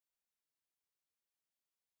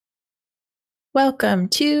Welcome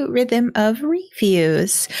to Rhythm of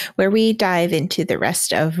Reviews, where we dive into the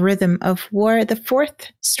rest of Rhythm of War, the fourth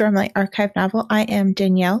Stormlight Archive novel. I am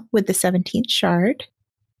Danielle with the 17th Shard.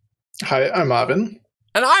 Hi, I'm Marvin.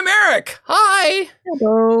 And I'm Eric. Hi.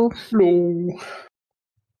 Hello. Hello.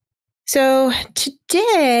 So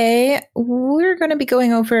today we're going to be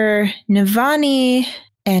going over Navani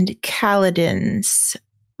and Kaladin's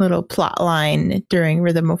little plot line during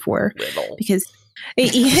Rhythm of War. Because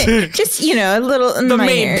just, a little the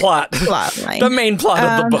main plot line. The main plot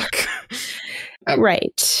of the book.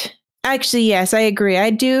 Right. Actually, yes, I agree.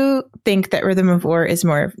 I do think that Rhythm of War is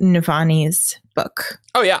more of Navani's book.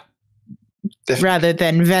 Oh, yeah. Rather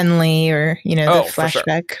than Venli or, the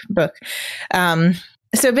flashback book.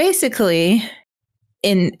 So basically,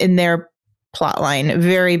 in their plotline,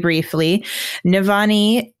 very briefly,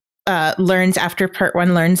 Navani learns after part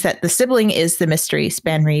one, learns that the sibling is the mystery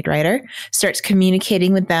Span Reed writer, starts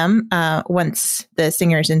communicating with them once the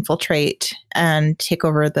singers infiltrate and take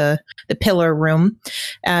over the pillar room.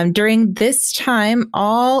 During this time,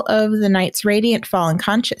 all of the knights radiant fall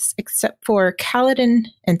unconscious, except for Kaladin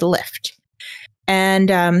and Lift.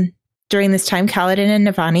 And during this time, Kaladin and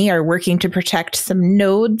Navani are working to protect some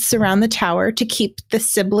nodes around the tower to keep the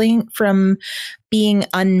sibling from being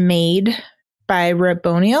unmade by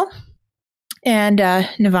Raboniel. And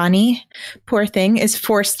Navani, poor thing, is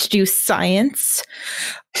forced to do science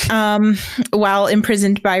while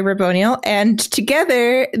imprisoned by Raboniel. And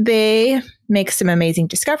together they make some amazing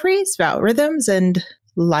discoveries about rhythms and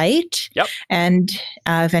light. Yep. And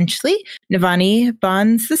eventually Navani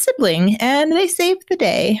bonds the sibling and they save the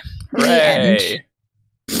day. Hooray.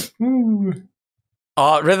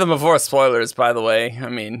 Rhythm of War spoilers, by the way. I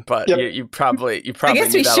mean, but yep. you probably I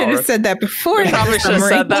guess we should have said that before. We probably should have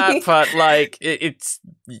said that, but like it's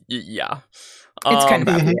yeah. It's kind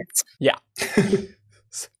of obvious. Yeah.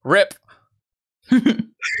 RIP.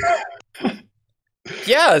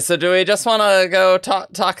 Yeah, so do we just want to go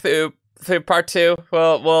talk through part two?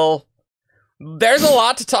 Well, there's a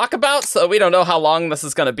lot to talk about, so we don't know how long this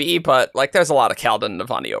is going to be, but like there's a lot of Kaladin and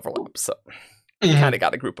Navani overlap, so kind of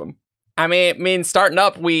got to group them. I mean, starting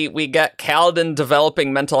up, we get Kaladin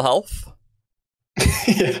developing mental health.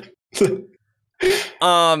 Yeah.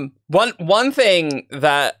 One thing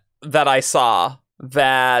that I saw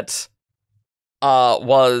that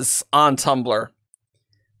was on Tumblr,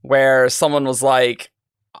 where someone was like,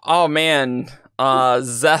 "Oh man,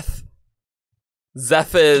 Zeth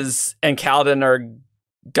is and Kaladin are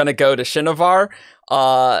gonna go to Shinovar."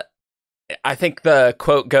 I think the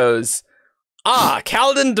quote goes,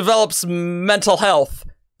 Kaladin develops mental health.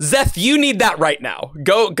 Zeth, you need that right now.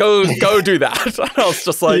 Go do that. I was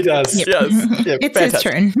just like, he does. Yes. Yep. It's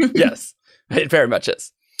fantastic. His turn. Yes, it very much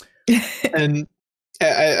is. And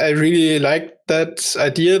I really like that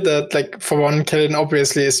idea that, like, for one, Kaladin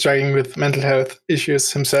obviously is struggling with mental health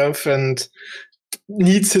issues himself and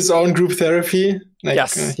needs his own group therapy. Like,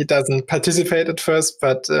 yes. He doesn't participate at first,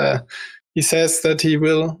 but he says that he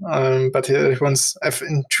will, but he wants,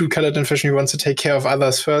 in true Kaladin fashion, he wants to take care of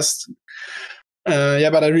others first.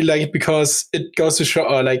 But I really like it because it goes to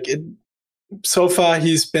show, so far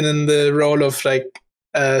he's been in the role of like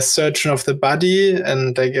a surgeon of the body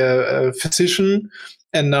and like a physician,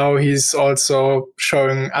 and now he's also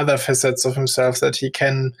showing other facets of himself that he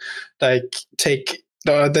can like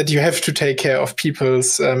that you have to take care of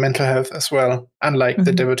people's mental health as well, unlike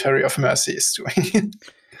the Devotary of Mercy is doing.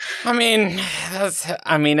 I mean,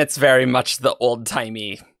 it's very much the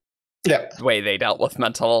old-timey way they dealt with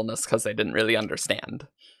mental illness because they didn't really understand.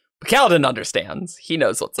 But Kaladin understands. He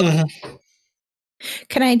knows what's up.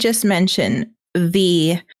 Can I just mention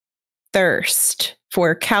the thirst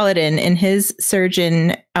for Kaladin in his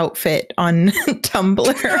surgeon outfit on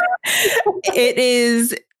Tumblr? It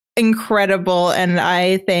is incredible, and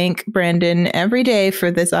I thank Brandon every day for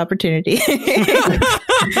this opportunity.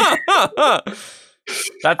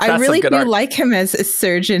 I really do like him as a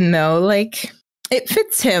surgeon, though. Like, it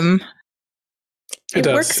fits him. It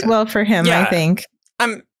works well for him, I think.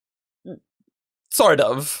 I'm sort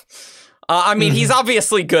of. I mean, he's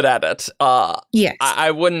obviously good at it. Yes.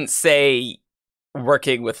 I wouldn't say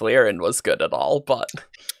working with Liren was good at all, but...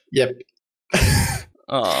 Yep.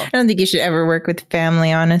 I don't think you should ever work with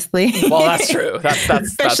family, honestly. Well, that's true. That's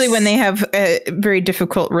Especially when they have a very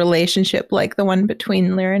difficult relationship like the one between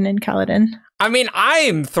Liren and Kaladin. I mean,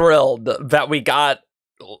 I'm thrilled that we got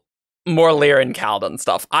more Liren Kaladin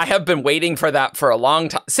stuff. I have been waiting for that for a long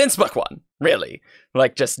time, since book one, really.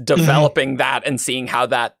 Like, just developing that and seeing how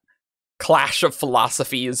that clash of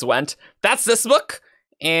philosophies went. That's this book,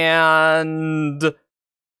 and that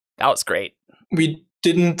was great. We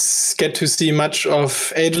didn't get to see much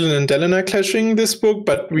of Adolin and Dalinar clashing this book,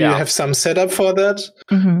 but we have some setup for that.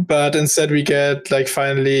 Mm-hmm. But instead we get like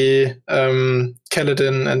finally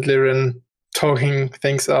Kaladin and Lirin talking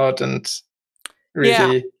things out and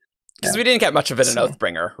really because we didn't get much of it in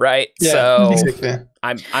Oathbringer, right? Yeah, so exactly.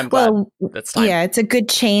 I'm glad it's time. Yeah, it's a good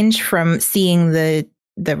change from seeing the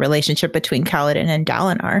relationship between Kaladin and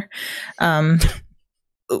Dalinar.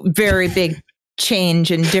 Very big change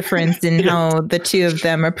and difference in how the two of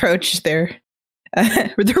them approach their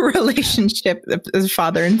relationship as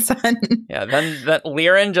father and son. Yeah, then that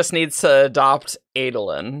Lirin just needs to adopt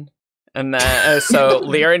Adolin. And then, so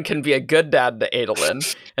Lirin can be a good dad to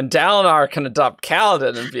Adolin, and Dalinar can adopt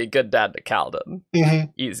Kaladin and be a good dad to Kaladin.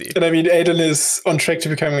 Mm-hmm. Easy. And I mean, Adolin is on track to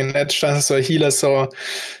becoming an edge dancer, so a healer, so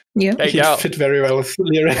he'd fit very well with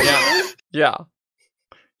Lirin. Yeah.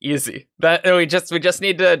 Easy. That we just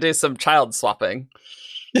need to do some child swapping.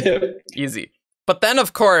 Yeah. Easy. But then,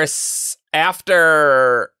 of course,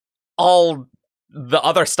 after all the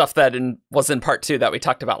other stuff that was in part 2 that we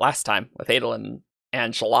talked about last time with Adolin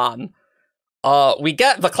and Shallan, we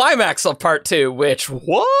get the climax of part 2, which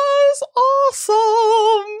was awesome.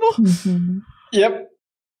 Mm-hmm. Yep.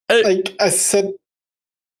 Like I said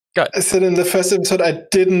in the first episode, I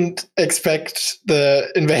didn't expect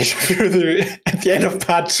the invasion at the end of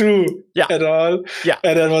part 2 at all. Yeah.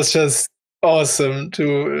 And it was just awesome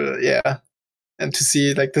to, and to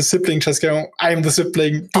see like the sibling just going, I'm the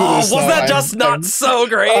sibling. Was that just not so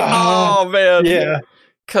great? Oh, man. Yeah.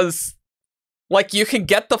 Because, like, you can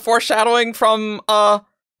get the foreshadowing from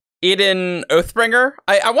Eden Oathbringer.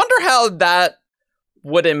 I wonder how that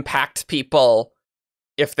would impact people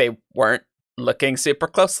if they weren't looking super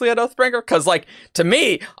closely at Oathbringer. Because, like, to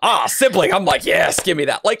me, sibling, I'm like, yes, give me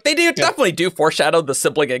that. Like, they definitely do foreshadow the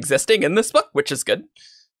sibling existing in this book, which is good.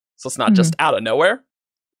 So it's not just out of nowhere.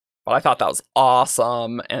 But I thought that was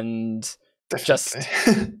awesome. And just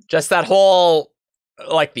that whole,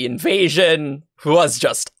 like, the invasion was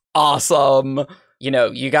just awesome. You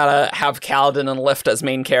know, you gotta have Kaladin and Lift as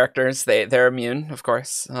main characters. They're immune, of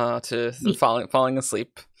course, to falling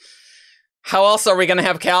asleep. How else are we gonna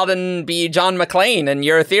have Kaladin be John McClane and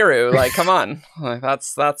Urithiru? Like, come on, like,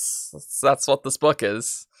 that's what this book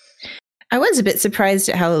is. I was a bit surprised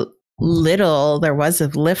at how little there was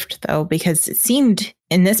of Lift, though, because it seemed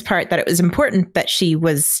in this part that it was important that she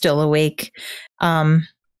was still awake, and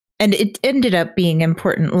it ended up being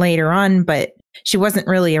important later on, but she wasn't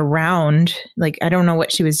really around. Like, I don't know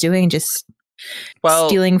what she was doing, just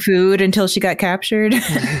stealing food until she got captured.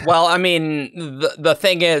 Well, I mean, the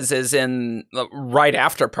thing is in right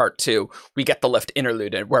after part 2, we get the Lift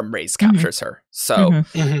interlude where Mraize captures her. So,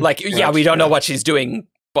 like, we don't know what she's doing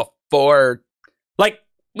before. Like,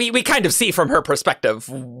 we kind of see from her perspective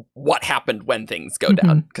what happened when things go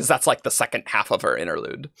down, because that's like the second half of her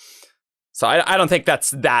interlude. So I don't think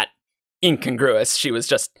that's that incongruous. She was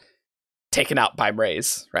just taken out by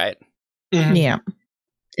Mraize, right? Yeah.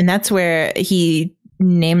 And that's where he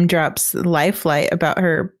name drops Lifelight about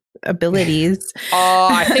her abilities.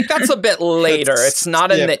 I think that's a bit later. It's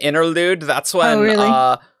not in the interlude. That's when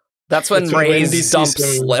Mraize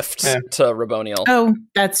dumps Lift to Raboniel. Oh,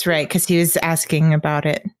 that's right, because he was asking about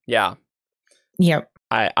it. Yeah. Yep.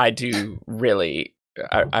 I do really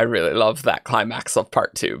I really love that climax of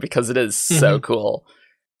part 2 because it is so cool.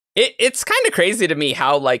 It's kind of crazy to me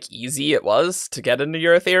how, like, easy it was to get into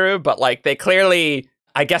Urithiru, but, like, they clearly,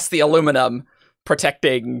 I guess the aluminum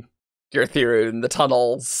protecting Urithiru in the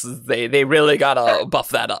tunnels, they really gotta buff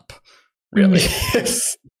that up. Really.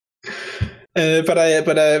 Yes. But what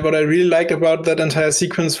I really liked about that entire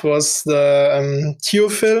sequence was the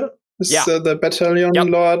Teofil, the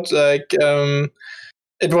battalion lord. Like,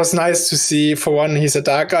 it was nice to see, for one, he's a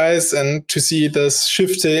Dark Eyes, and to see this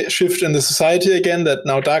shift in the society again, that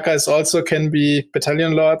now Dark Eyes also can be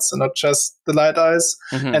battalion lords and not just the Light Eyes.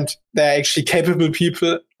 And they're actually capable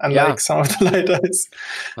people, unlike some of the Light Eyes.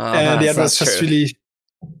 And it was just really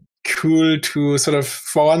cool to sort of,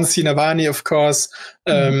 for one, see Navani, of course,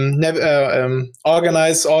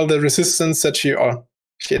 organize all the resistance that she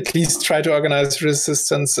at least tried to organize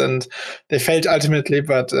resistance, and they failed ultimately,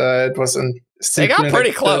 but it was they got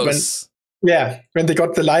pretty close. When they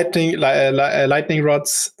got the lightning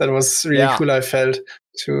rods, that was really cool, I felt,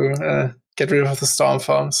 to get rid of the storm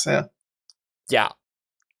forms. It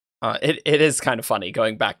is kind of funny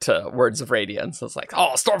going back to Words of Radiance. It's like,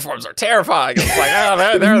 storm forms are terrifying. It's like,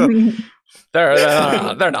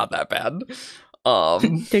 they're not that bad.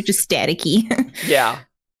 They're just staticky.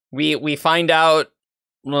 We find out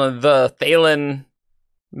the Thalen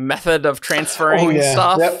method of transferring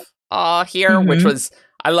stuff here, which was,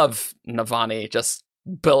 I love Navani just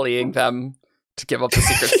bullying them to give up the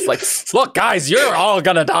secrets. It's like, look, guys, you're all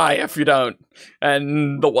gonna die if you don't.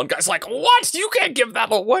 And the one guy's like, what? You can't give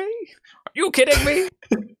that away? Are you kidding me?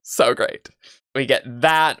 So great. We get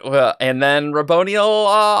that, and then Raboniel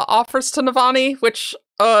offers to Navani, which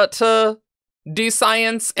to do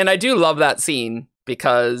science, and I do love that scene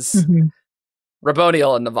because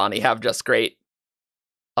Raboniel and Navani have just great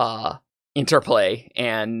interplay,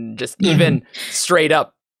 and just even straight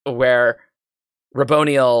up where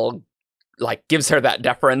Raboniel like gives her that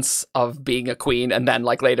deference of being a queen, and then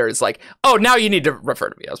like later is like, oh, now you need to refer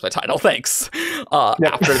to me as my title, thanks.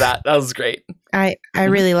 After that was great. I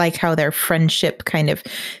really like how their friendship kind of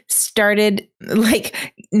started.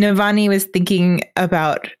 Like Navani was thinking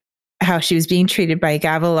about how she was being treated by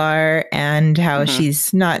Gavilar and how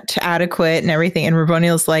she's not adequate and everything, and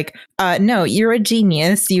Raboniel's like, no, you're a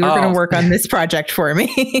genius, you're going to work on this project for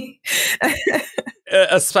me.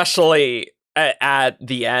 Especially at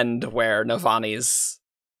the end where Navani's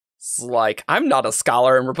like, I'm not a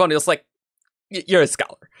scholar, and Raboniel's like, you're a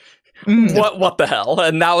scholar. What the hell?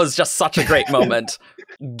 And that was just such a great moment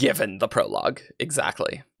given the prologue.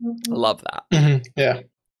 Exactly. I love that. Yeah.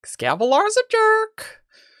 Gavilar's a jerk.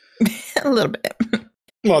 A little bit.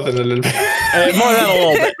 More than a little bit. More than a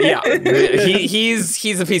little bit. Yeah.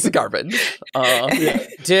 He's a piece of garbage.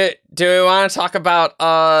 Do we want to talk about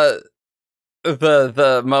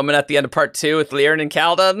the moment at the end of part 2 with Liren and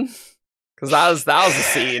Kaladin? Because that was a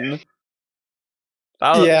scene.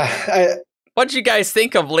 What'd you guys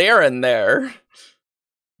think of Liren there?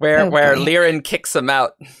 Where Liren kicks him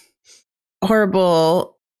out.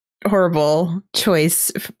 Horrible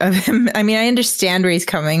choice of him. I mean, I understand where he's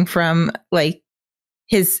coming from, like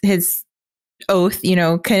his oath, you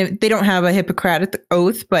know, kind of, they don't have a Hippocratic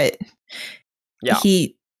oath, but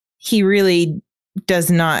he really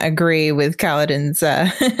does not agree with Kaladin's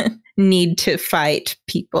need to fight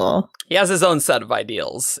people. He has his own set of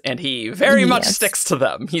ideals, and he very much sticks to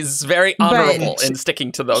them. He's very honorable in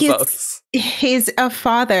sticking to those oaths. He's a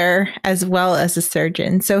father as well as a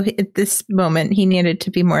surgeon. So at this moment, he needed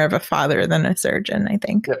to be more of a father than a surgeon, I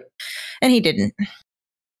think. Yep. And he didn't.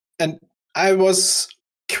 And I was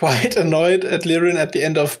quite annoyed at Liren at the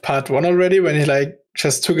end of part 1 already, when he like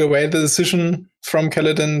just took away the decision from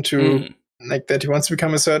Kaladin to like that he wants to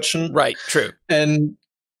become a surgeon. Right, true. And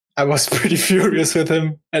I was pretty furious with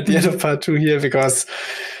him at the end of part 2 here, because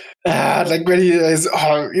like when he is,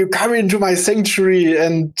 you come into my sanctuary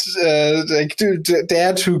and like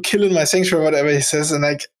dare to kill in my sanctuary, whatever he says, and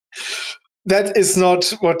like that is not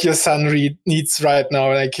what your son needs right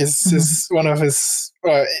now. Like his one of his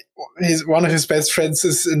best friends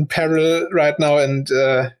is in peril right now, and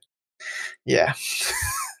yeah.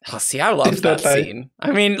 Oh, see, I love that scene.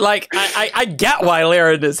 I mean, like, I get why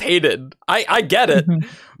Liren is hated. I get it.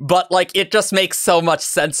 But, like, it just makes so much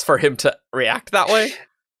sense for him to react that way.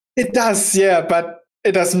 It does, yeah, but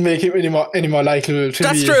it doesn't make him any more likely to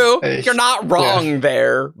That's be. True. You're not wrong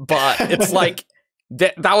there, but it's like,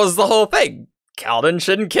 that was the whole thing. Kaladin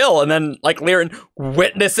shouldn't kill. And then, like, Liren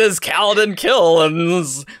witnesses Kaladin kill,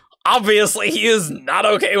 and obviously he is not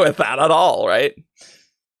okay with that at all, right?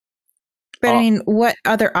 But I mean, what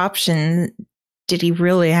other option did he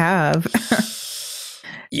really have?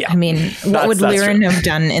 Yeah. I mean, what would Liren have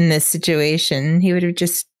done in this situation? He would have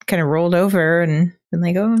just kind of rolled over and been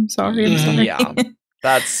like, "Oh, I'm sorry, I'm sorry." Yeah,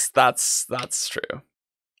 that's true.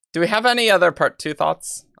 Do we have any other part 2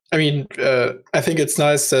 thoughts? I mean, I think it's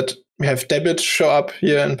nice that we have David show up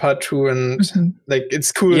here in part 2, and like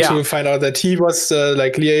it's cool to find out that he was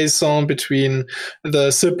like liaison between the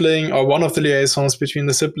sibling, or one of the liaisons between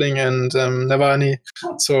the sibling and Navani.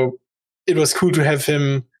 So it was cool to have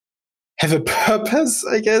him have a purpose,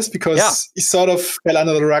 I guess, because he sort of fell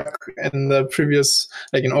under the rug in the previous,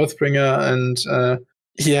 like in Oathbringer, and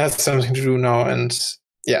he has something to do now, and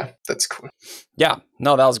yeah, that's cool. Yeah,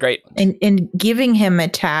 no, that was great. And giving him a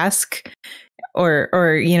task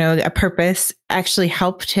or you know, a purpose actually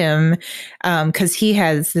helped him, because he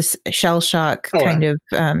has this shell shock kind of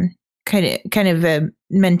a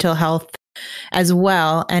mental health as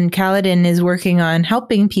well, and Kaladin is working on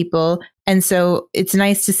helping people, and so it's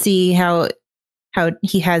nice to see how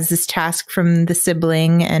he has this task from the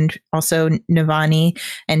sibling and also Navani,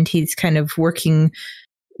 and he's kind of working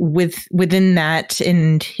within that,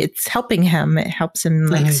 and it's helping him. It helps him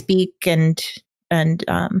like speak and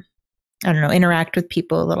I don't know, interact with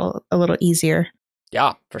people a little easier.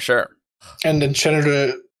 Yeah, for sure. And in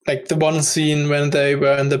general, like the one scene when they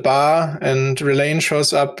were in the bar and Relaine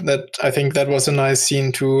shows up, that I think that was a nice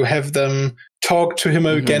scene to have them talk to him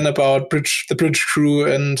again about the bridge crew,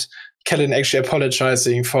 and Kaladin actually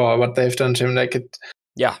apologizing for what they've done to him. Like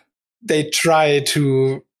they try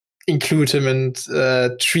to include him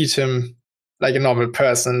and treat him like a normal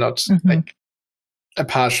person, not like a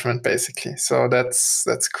parchment, basically. So that's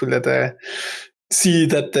cool that they see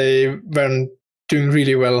that they weren't doing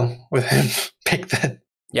really well with him back then.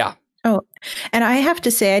 Yeah. Oh, and I have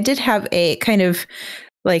to say, I did have a kind of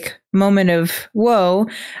like moment of whoa.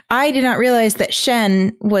 I did not realize that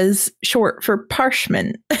Shen was short for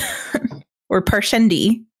parchment or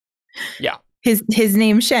parshendi. Yeah. His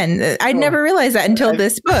name Shen. I'd never realized that until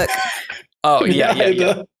this book. Oh, yeah.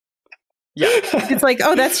 Yeah. It's like,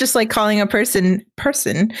 oh, that's just like calling a person.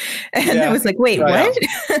 And I was like, wait, what?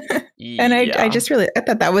 And I just really, I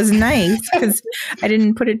thought that was nice because I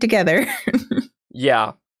didn't put it together.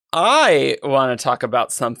 Yeah. I want to talk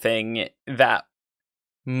about something that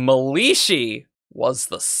Malishi was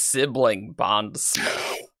the sibling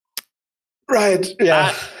bondsmith. Right,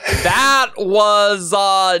 yeah. That was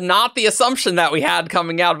not the assumption that we had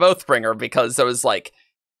coming out of Oathbringer, because it was like,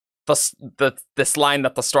 this line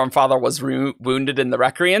that the Stormfather was wounded in the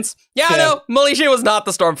Recreants. No, Malishi was not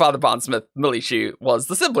the Stormfather bondsmith. Malishi was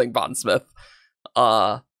the sibling bondsmith.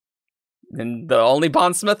 And the only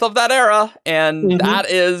bondsmith of that era. And that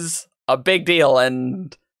is a big deal.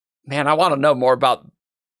 And man, I want to know more about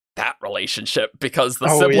that relationship, because the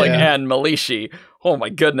sibling and Malishi, oh my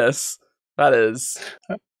goodness, that is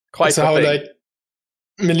quite so how like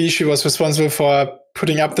Malishi was responsible for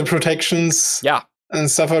putting up the protections. Yeah. And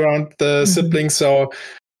stuff around the siblings, so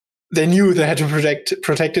they knew they had to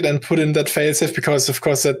protect it and put in that failsafe, because of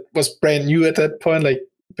course that was brand new at that point. Like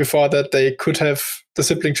before that, they could have the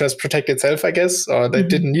sibling just protect itself, I guess, or they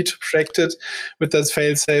didn't need to protect it with that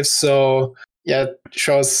failsafe. So yeah, it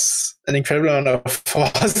shows an incredible amount of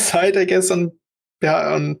foresight, I guess, on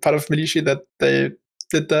part of Malishi that they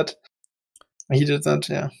did that. He did that,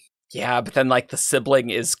 yeah. Yeah, but then like the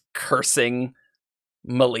sibling is cursing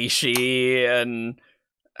Malishi, and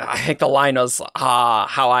I think the line was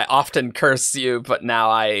how I often curse you, but now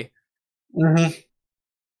I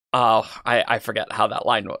I forget how that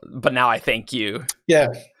line was, but now I thank you. Yeah,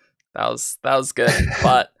 that was good.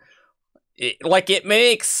 But it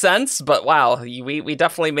makes sense, but wow, we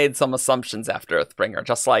definitely made some assumptions after Oathbringer,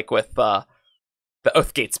 just like with the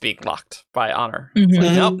Oath Gates being locked by Honor.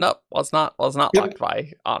 Like, nope, was not locked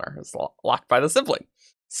by Honor. It was locked by the sibling.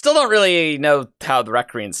 Still don't really know how the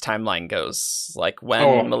Recreant's timeline goes. Like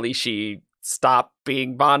when Malishi stopped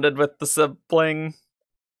being bonded with the sibling.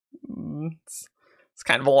 It's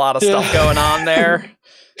kind of a lot of stuff going on there.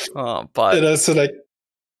 But it also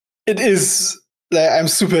it is like, I'm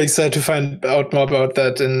super excited to find out more about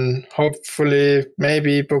that, and hopefully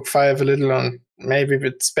maybe book 5 a little on, maybe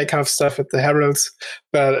with spec half stuff with the Heralds,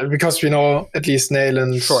 but because we know at least Nail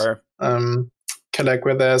and Kelek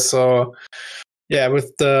were there, so. Yeah,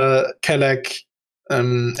 with the Kelek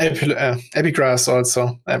Epigraphs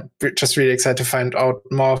also. I'm just really excited to find out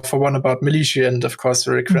more, for one, about Malishi and, of course,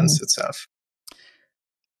 the Recreants itself.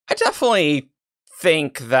 I definitely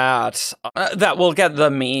think that that we'll get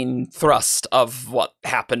the main thrust of what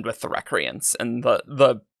happened with the Recreants and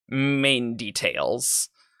the main details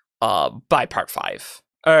by part 5.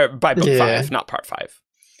 Or by book 5, not part 5.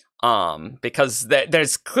 Because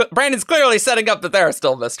there's Brandon's clearly setting up that there are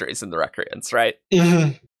still mysteries in the Recreants, right?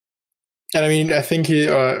 And I mean, I think he,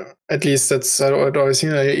 or at least that's what I always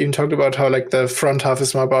seen. I even talked about how like the front half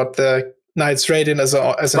is more about the Knights Radiant as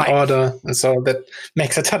an order, and so that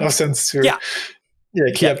makes a ton of sense to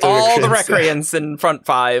keep up all the Recreants in front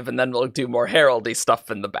 5, and then we'll do more heraldy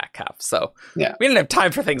stuff in the back half. So we didn't have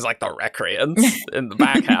time for things like the Recreants in the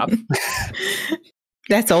back half.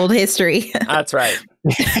 That's old history. That's right.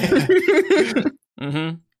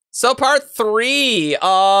 So part 3,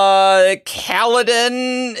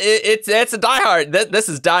 Kaladin. It's a diehard. This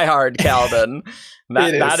is diehard Kaladin.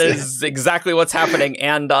 That is exactly what's happening,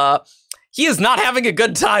 and he is not having a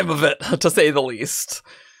good time of it, to say the least.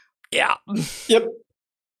 Yeah. Yep.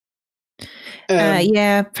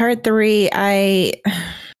 Part 3. I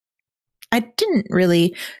didn't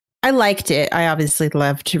really. I liked it. I obviously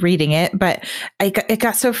loved reading it, but it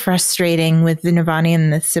got so frustrating with the Navani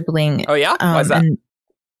and the sibling. Oh yeah? Why is that?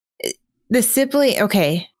 The sibling,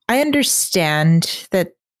 okay, I understand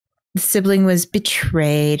that the sibling was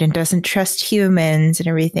betrayed and doesn't trust humans and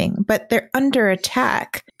everything, but they're under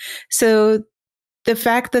attack. So the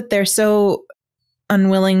fact that they're so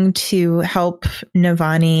unwilling to help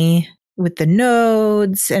Navani with the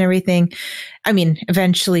nodes and everything, I mean,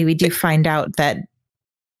 eventually we do find out that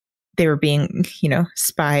they were being,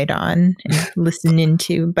 spied on and listened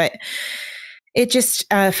into, but it just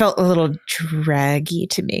felt a little draggy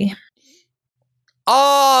to me.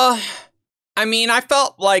 I mean, I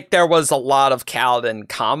felt like there was a lot of Kaladin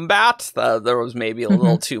combat. There was maybe a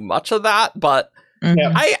little too much of that, but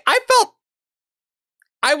I felt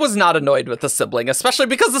I was not annoyed with the sibling, especially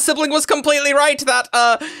because the sibling was completely right that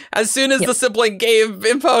as soon as the sibling gave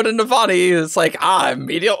info to Navani, it's like,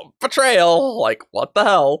 immediate betrayal. Like, what the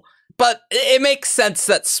hell? But it makes sense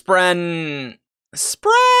that Spren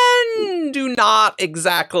do not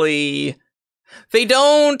exactly... They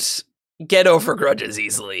don't get over grudges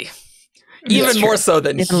easily. Even more so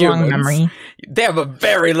than humans. Long memory. They have a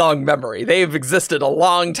very long memory. They've existed a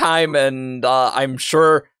long time, and I'm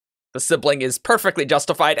sure the sibling is perfectly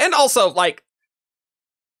justified. And also, like,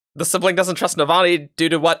 the sibling doesn't trust Navani due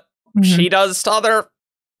to what she does to other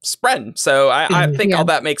Spren. So I think all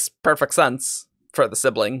that makes perfect sense for the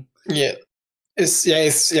sibling. Yeah.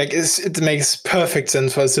 It makes perfect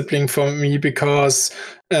sense for a sibling for me, because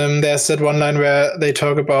there's that one line where they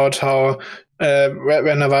talk about how where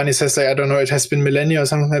Navani says, like, I don't know, it has been millennia or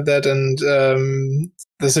something like that, and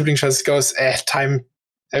the sibling just goes, time,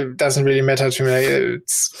 it doesn't really matter to me.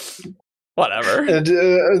 It's whatever.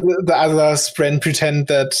 The other Spren pretend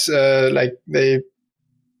that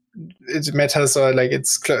it matters, or like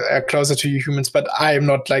it's closer to you humans, but I'm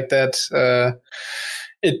not like that.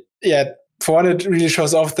 For one, it really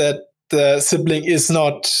shows off that the sibling is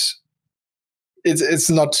not. It's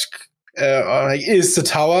not is the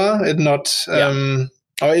tower, and not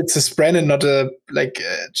or it's a Spren and not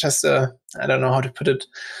just I don't know how to put it.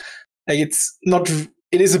 Like, it's not.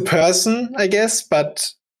 It is a person, I guess,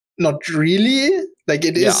 but not really. Like,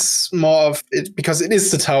 it is more of it because it is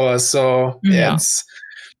the tower. So it's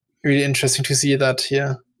really interesting to see that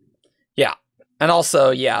here. Yeah. And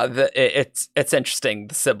also, it's interesting.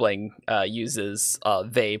 The sibling uses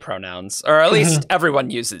they pronouns, or at least everyone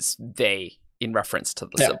uses they in reference to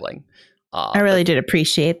the sibling. I really did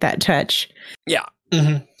appreciate that touch. Yeah.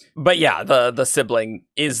 But yeah, the sibling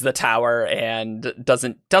is the tower and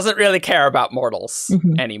doesn't really care about mortals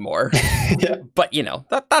anymore. But you know,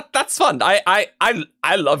 that's fun.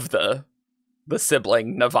 I love the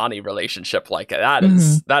sibling Navani relationship. Like, that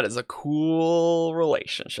is a cool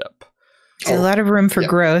relationship. There's a lot of room for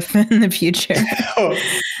growth in the future.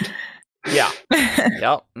 Yeah.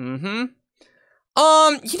 Yep. You know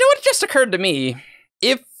what just occurred to me?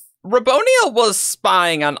 If Rabonia was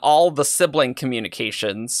spying on all the sibling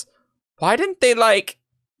communications, why didn't they,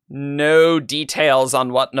 know details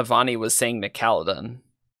on what Navani was saying to Kaladin?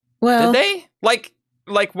 Well, did they? Like,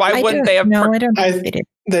 why wouldn't they have... No, I don't think they did.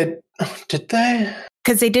 Did they?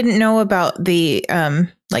 Because they didn't know about the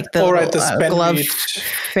the glove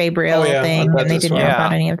Fabriel thing, and they didn't know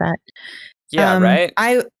about any of that. Yeah, right.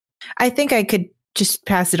 I think I could just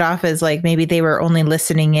pass it off as like maybe they were only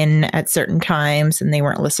listening in at certain times and they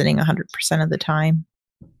weren't listening 100% of the time.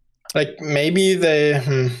 Like, maybe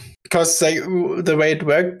they because the way it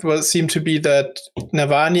worked seemed to be that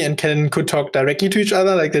Navani and Kaladin could talk directly to each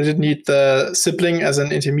other. Like, they didn't need the sibling as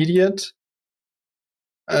an intermediate.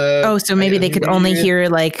 So maybe they could only hear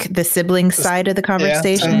the sibling side of the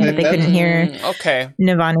conversation, but they couldn't hear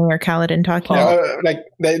Navani or Kaladin talking.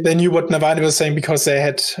 They knew what Navani was saying because they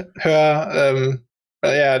had her.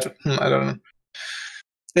 I don't know.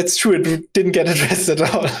 It's true. It didn't get addressed at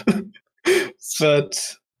all.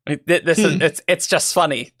 But it's just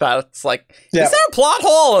funny that it's like, is there a plot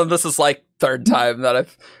hole? And this is third time that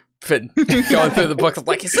I've been going through the book. I'm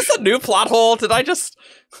like, is this a new plot hole?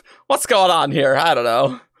 What's going on here? I don't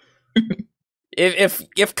know.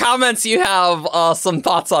 If comments you have some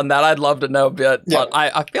thoughts on that, I'd love to know. But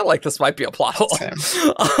I feel like this might be a plot hole.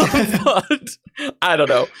 But I don't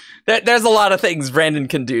know. There's a lot of things Brandon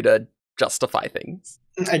can do to justify things.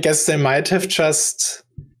 I guess they might have just,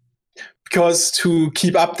 because to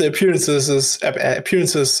keep up the appearances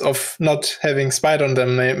of not having spied on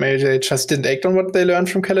them, maybe they just didn't act on what they learned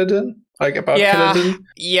from Kaladin, about Kaladin.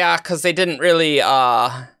 Yeah, because they didn't really.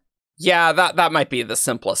 That might be the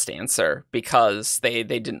simplest answer, because they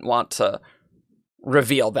didn't want to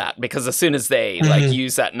reveal that, because as soon as they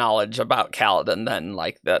use that knowledge about Kaladin, then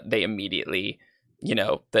that they immediately,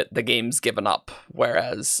 the game's given up.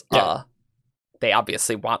 Whereas they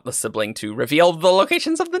obviously want the sibling to reveal the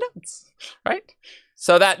locations of the nodes, right?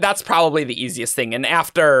 So that's probably the easiest thing. And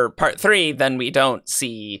after part 3, then we don't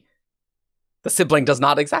see. The sibling does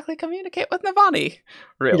not exactly communicate with Navani,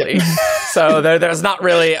 really. So there's not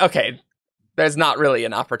really there's not really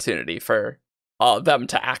an opportunity for them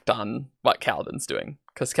to act on what Kaladin's doing,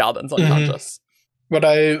 because Kaladin's unconscious. What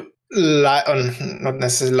I not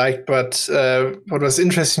necessarily liked, but what was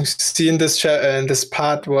interesting to see in this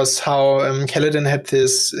part was how Kaladin had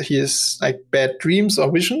his bad dreams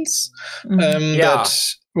or visions that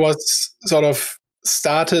was sort of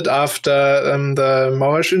started after the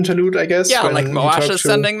Moash interlude, I guess. Yeah, like Moash is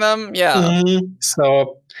sending them. Yeah. Mm-hmm.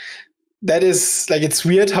 So that is like, it's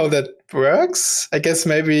weird how that works. I guess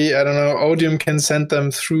maybe, I don't know, Odium can send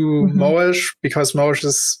them through Moash because Moash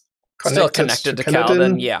is still connected to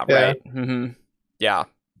Kaladin. Yeah, right. Yeah.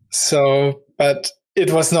 So, but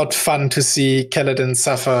it was not fun to see Kaladin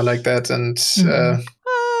suffer like that, and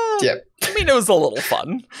yeah. I mean, it was a little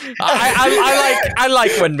fun. I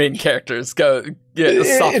like when main characters go suffer.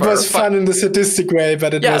 It was fun in the sadistic way,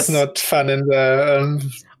 but it was not fun in the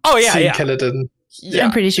seeing Kaladin. Yeah.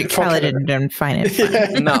 I'm pretty sure Kaladin didn't find it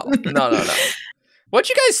fun. No. What'd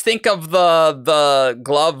you guys think of the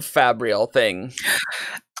glove Fabrial thing?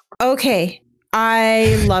 Okay,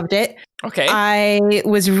 I loved it. Okay. I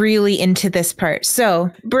was really into this part.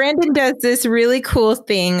 So Brandon does this really cool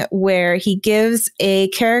thing where he gives a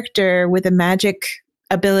character with a magic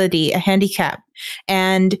ability a handicap.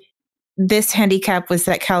 And this handicap was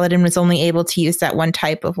that Kaladin was only able to use that one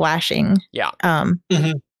type of lashing. Yeah.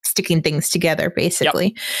 Sticking things together, basically.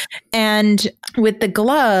 Yep. And with the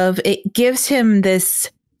glove, it gives him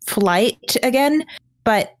this flight again,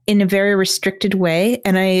 but in a very restricted way.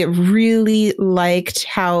 And I really liked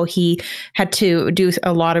how he had to do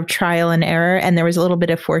a lot of trial and error. And there was a little bit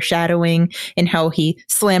of foreshadowing in how he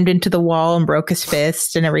slammed into the wall and broke his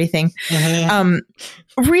fist and everything.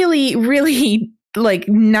 Really, really like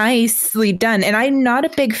nicely done. And I'm not a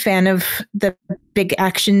big fan of the big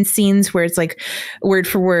action scenes where it's like word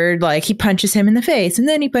for word, like he punches him in the face and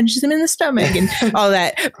then he punches him in the stomach and all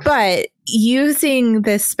that. But using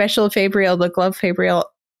this special Fabrial, the glove Fabrial,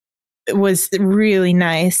 was really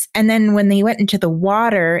nice. And then when they went into the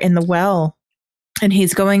water in the well and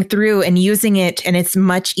he's going through and using it and it's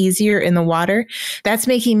much easier in the water, that's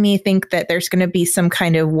making me think that there's going to be some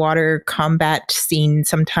kind of water combat scene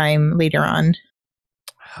sometime later on.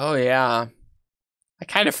 Oh, yeah. I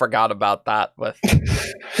kind of forgot about that with,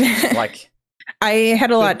 like... I had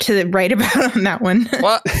a lot to write about on that one.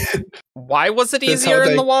 What? Why was it easier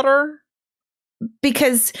in the water?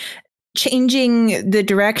 Because changing the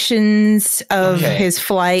directions of his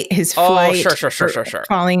flight, sure.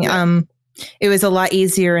 falling, it was a lot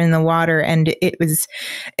easier in the water, and it was...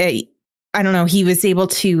 I don't know, he was able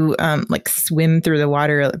to like swim through the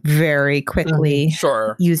water very quickly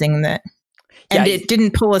using that. And it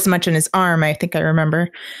didn't pull as much on his arm, I think I remember.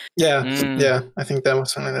 Yeah, I think that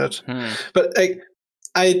was something like that. But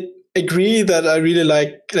I agree that I really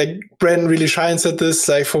like Bren really shines at this,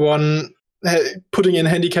 like for one, putting in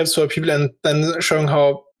handicaps for people and then showing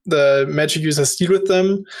how the magic users deal with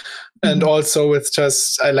them. And also with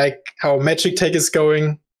just, I like how magic tech is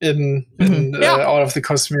going in all of the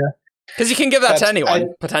Cosmere. Because you can give that to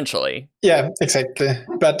anyone, potentially. Yeah, exactly.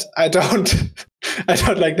 But I don't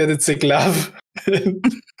like that it's a glove.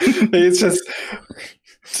 It's just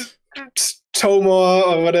Tomor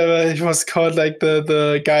or whatever he was called, like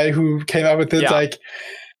the guy who came up with it. Yeah. Like,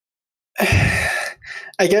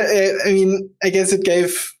 I guess it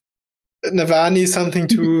gave Navani something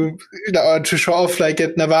to show off. Like,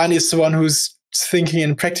 Navani is the one who's thinking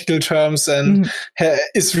in practical terms and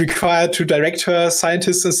is required to direct her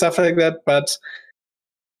scientists and stuff like that. But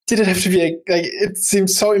did it have to be it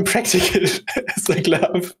seems so impractical as a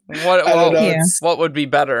glove. What would be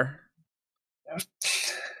better?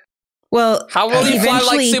 Well, how will he fly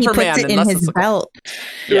like Superman? He puts it in his belt.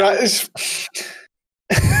 Yeah.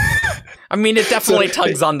 I mean, it definitely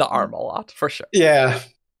tugs on the arm a lot, for sure. Yeah.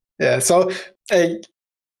 So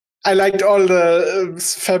I liked all the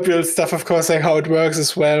Fabrial stuff, of course, like how it works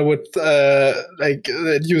as well with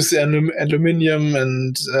use aluminium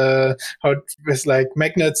and how it, with like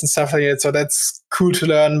magnets and stuff like that. So that's cool to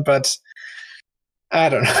learn, but I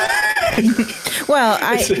don't know. Well,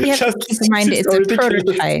 we have to keep in mind it's a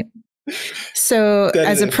prototype. So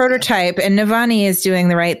as a prototype, and Navani is doing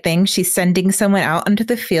the right thing. She's sending someone out onto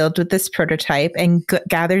the field with this prototype and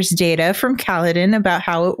gathers data from Kaladin about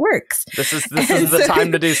how it works. This is the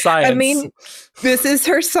time to do science. I mean, this is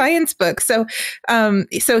her science book. So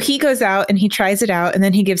so he goes out and he tries it out, and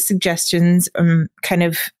then he gives suggestions, kind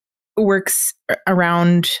of works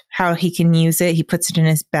around how he can use it. He puts it in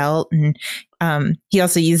his belt, and he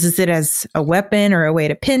also uses it as a weapon or a way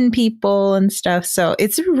to pin people and stuff. So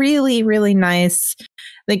it's really, really nice.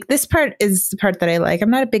 Like, this part is the part that I like. I'm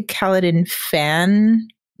not a big Kaladin fan,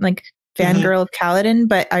 like fangirl of Kaladin,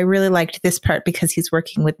 but I really liked this part because he's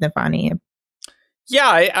working with Navani.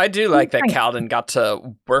 Yeah, I do like that Kaladin got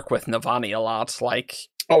to work with Navani a lot. Like,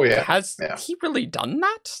 has he really done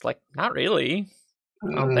that? Like, not really.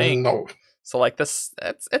 I don't think. No. So like this,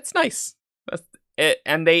 it's nice.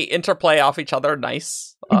 And they interplay off each other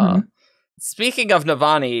nice. Speaking of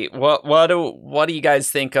Navani, what do you guys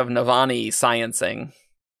think of Navani sciencing?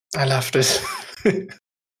 I loved it.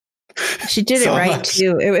 She did so it right much.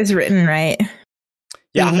 Too. It was written right.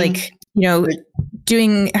 Yeah, like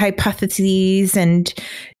doing hypotheses and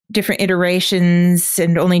different iterations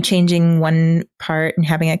and only changing one part and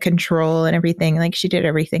having a control and everything. Like she did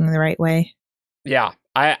everything the right way. Yeah,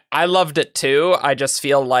 I loved it too. I just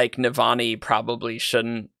feel like Navani probably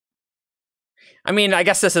shouldn't. I mean, I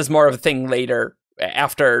guess this is more of a thing later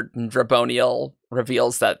after Raboniel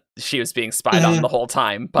reveals that she was being spied on the whole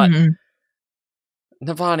time. But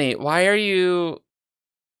Navani, why are you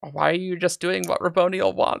just doing what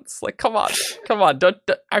Raboniel wants? Like, come on.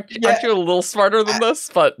 Aren't you a little smarter than this?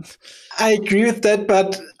 But I agree with that,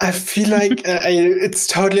 but I feel like it's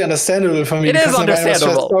totally understandable for me. It is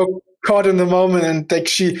understandable. So caught in the moment, and like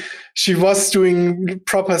she was doing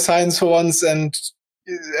proper science for once, and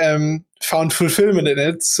found fulfillment in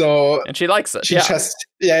it. So and she likes it. She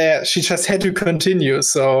just had to continue.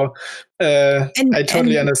 So I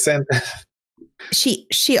totally understand that.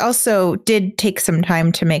 She also did take some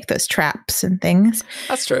time to make those traps and things.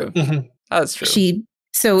 That's true. That's true.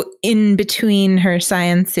 So in between her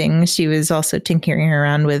sciencing, she was also tinkering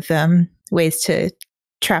around with ways to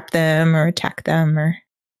trap them or attack them or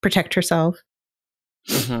protect herself.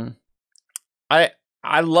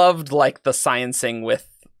 I loved like the sciencing with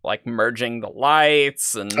like merging the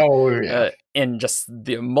lights and and just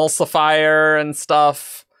the emulsifier and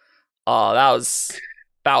stuff. That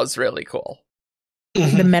was really cool.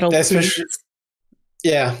 The metal, the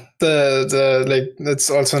like that's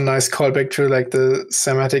also a nice callback to like the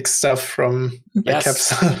semantic stuff from the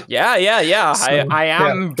capsule. Yeah. So, I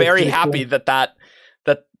am very happy cool.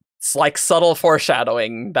 that's like subtle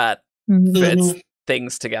foreshadowing that fits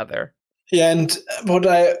things together. Yeah, and what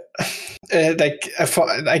I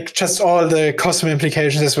like just all the Cosmere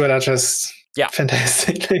implications as well are just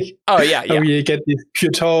fantastic. Like, how we get these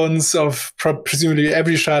pure tones of presumably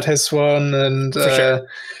every shard has one, and sure.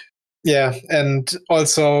 And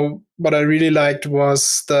also what I really liked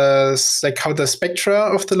was how the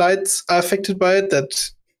spectra of the lights are affected by it. That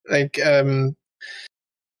like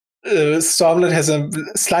Stormlight has a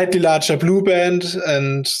slightly larger blue band,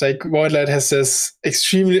 and like Voidlight has this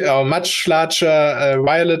extremely or much larger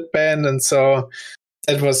violet band, and so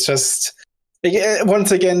it was just like,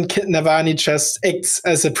 once again Navani just acts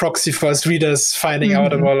as a proxy for us readers finding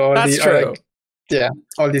out about all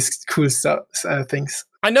all these cool stuff things.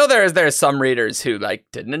 I know there's some readers who like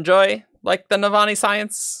didn't enjoy like the Navani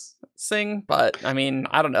science thing, but I mean,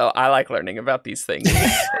 I don't know. I like learning about these things.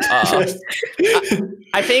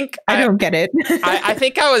 I think I don't get it. I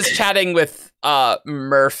think I was chatting with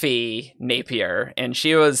Murphy Napier, and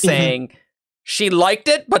she was saying she liked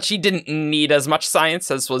it, but she didn't need as much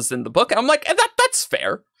science as was in the book. And I'm like, that's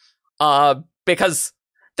fair, because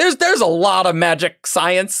there's a lot of magic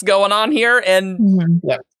science going on here, and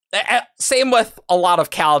same with a lot of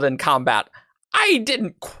Kaladin combat. I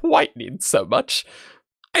didn't quite need so much.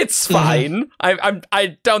 It's fine.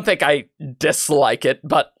 I don't think I dislike it,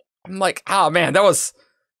 but I'm like, oh man, that was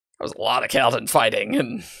a lot of Kaladin fighting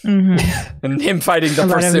and and him fighting the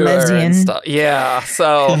pursuer and stuff. Yeah,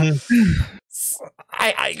 so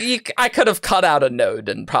I could have cut out a node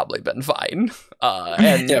and probably been fine.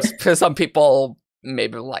 And for some people,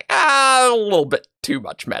 maybe like a little bit too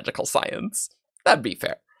much magical science. That'd be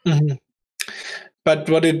fair. But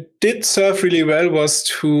what it did serve really well was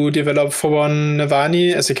to develop, for one,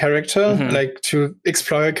 Navani as a character, like to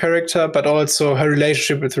explore her character, but also her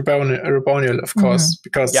relationship with Raboniel, of course,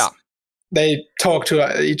 because they talk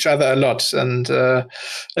to each other a lot and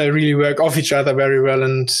really work off each other very well.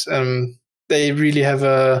 And they really have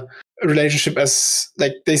a relationship as,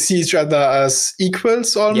 like, they see each other as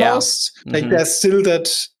equals almost. Like, there's still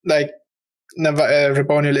that, like,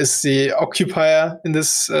 Raboniel is the occupier in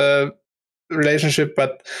this relationship,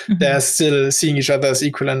 but they're still seeing each other as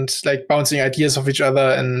equal and like bouncing ideas off each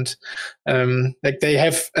other, and like they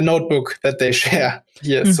have a notebook that they share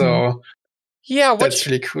here. So that's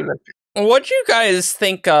really cool. What do you guys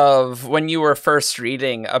think of when you were first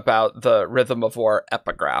reading about the Rhythm of War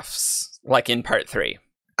epigraphs, like in part 3?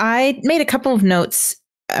 I made a couple of notes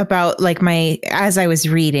about like as I was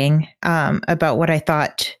reading about what I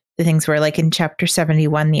thought the things were. Like in chapter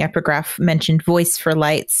 71, the epigraph mentioned voice for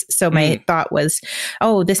lights. So my thought was,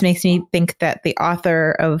 oh, this makes me think that the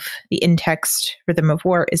author of the in-text Rhythm of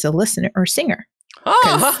War is a listener or singer.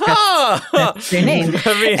 That's their name.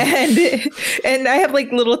 And I have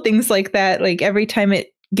like little things like that. Like every time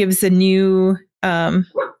it gives a new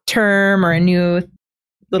term or a new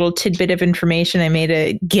little tidbit of information, I made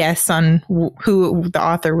a guess on who the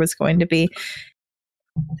author was going to be.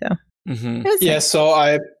 So Yeah, so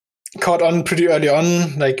I caught on pretty early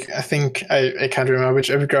on. Like, I think I can't remember which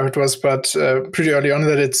epigraph it was, but pretty early on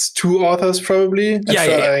that it's two authors probably.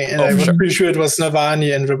 I was pretty sure it was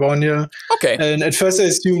Navani and Raboniel. Okay. And at first I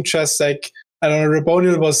assumed just like, I don't know,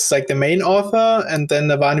 Raboniel was like the main author, and then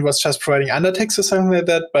Navani was just providing undertext or something like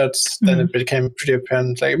that. But then it became pretty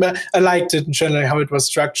apparent. Like, but I liked it in general, how it was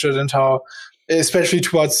structured and how, especially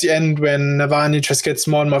towards the end, when Navani just gets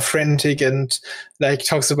more and more frantic and like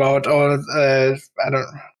talks about all I don't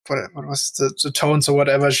know. What was the tones or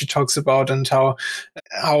whatever she talks about, and how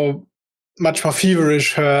much more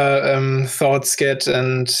feverish her thoughts get,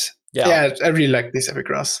 and I really like these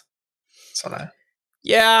epigraphs.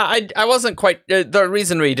 I wasn't quite the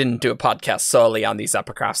reason we didn't do a podcast solely on these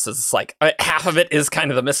epigraphs is it's like half of it is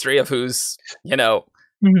kind of the mystery of who's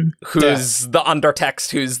who's the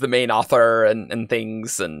undertext, who's the main author, and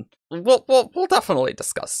things, and we'll definitely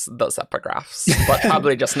discuss those epigraphs, but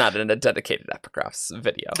probably just not in a dedicated epigraphs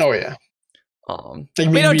video. Oh yeah.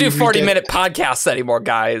 We don't do 40-minute podcasts anymore,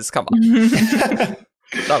 guys. Come on.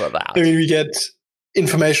 None of that. I mean, we get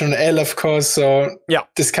information on L, of course, so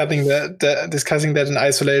discussing that in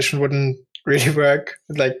isolation wouldn't really work.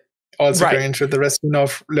 Like, also going into the rest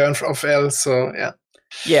of learn of L, so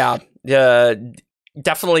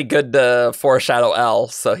definitely good to foreshadow L,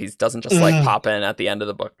 so he doesn't just like pop in at the end of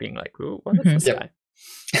the book being like, "Ooh, what is this guy?"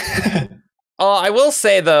 I will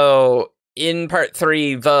say though, in part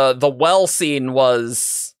 3, the well scene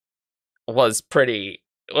was pretty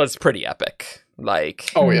epic.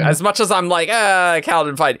 Like, as much as I'm like,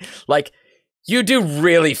 Kaladin fight, like, you do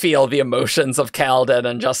really feel the emotions of Kaladin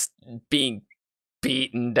and just being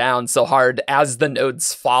beaten down so hard as the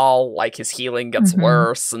nodes fall, like his healing gets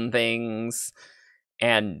worse and things.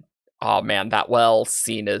 And oh man, that well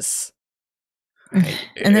scene is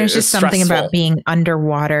and there's just something about being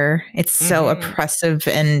underwater. It's so oppressive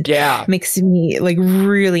and makes me like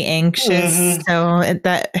really anxious. So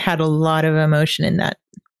that had a lot of emotion in that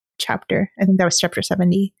chapter. I think that was chapter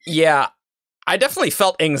 70. Yeah, I definitely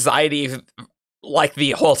felt anxiety like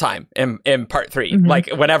the whole time in part 3. Like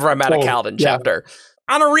whenever I'm at a Kaladin chapter.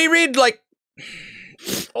 On a reread, like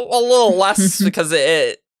a little less because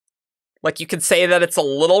it like you could say that it's a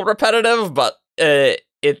little repetitive, but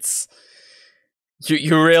it's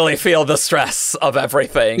you really feel the stress of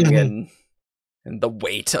everything and the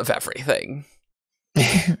weight of everything.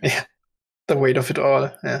 The weight of it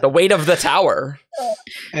all. Yeah. The weight of the tower.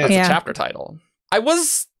 That's a chapter title. I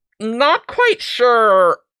was not quite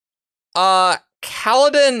sure.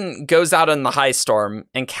 Kaladin goes out in the high storm,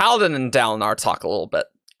 and Kaladin and Dalinar talk a little bit.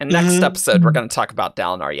 And next episode, we're going to talk about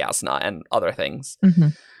Dalinar, Yasna, and other things.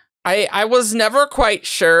 I was never quite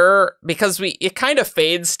sure because it kind of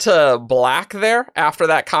fades to black there after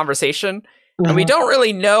that conversation, and we don't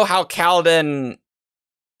really know how Kaladin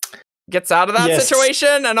gets out of that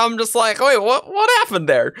situation. And I'm just like, wait, what happened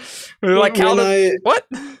there? Like, Kaladin, what?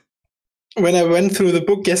 When I went through the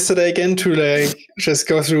book yesterday again to like just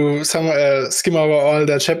go through skim over all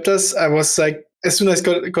the chapters, I was like, as soon as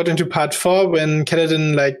I got into part 4, when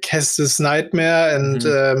Kaladin like has this nightmare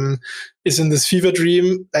and is in this fever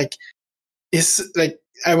dream, like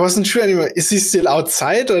I wasn't sure anymore. Is he still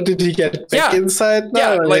outside or did he get back inside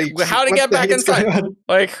now? Yeah, like how did he get back inside?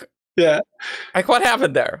 Like, like what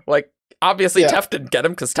happened there? Like, obviously Tef didn't get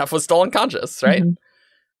him because Tef was still unconscious, right?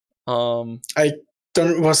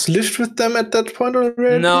 Was Lift with them at that point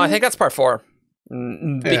already? No, I think that's part 4.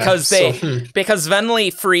 Because because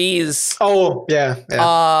Venli frees.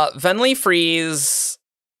 Venli frees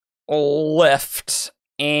Lift,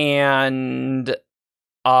 and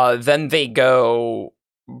then they go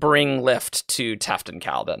bring Lift to Teft and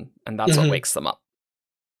Kaladin, and that's what wakes them up.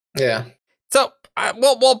 Yeah. So I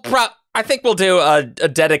think we'll do a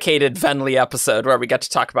dedicated Venli episode where we get to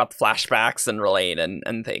talk about the flashbacks and Rlain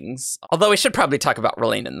and things. Although we should probably talk about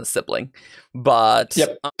Rlain and the sibling. But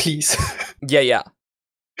please.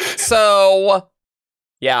 So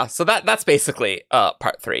that's basically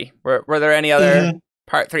part 3. Were there any other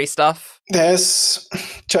part 3 stuff? There's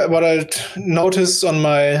what I noticed on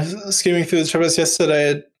my skimming through the chapters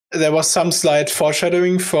yesterday. There was some slight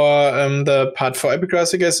foreshadowing for the part 4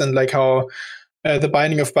 epigraphs, I guess, and like how the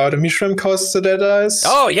binding of Bauda Mishram caused the Dead Eyes.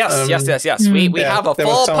 Oh, yes. We have a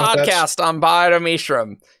full podcast on Bauda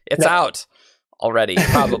Mishram. It's out already,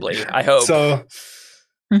 probably, I hope. So,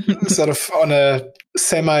 sort of on a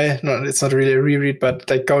it's not really a reread, but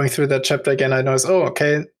like going through that chapter again, I noticed,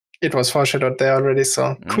 it was foreshadowed there already,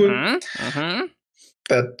 so cool.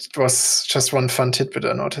 That was just one fun tidbit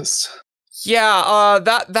I noticed. Yeah,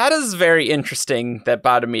 that is very interesting that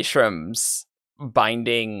Bauda Mishram's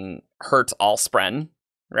binding hurt Allspren,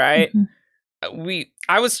 right?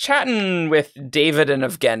 I was chatting with David and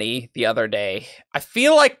Evgeny the other day. I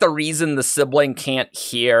feel like the reason the sibling can't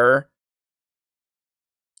hear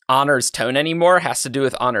Honor's tone anymore has to do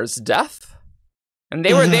with Honor's death. And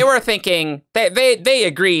they were thinking, they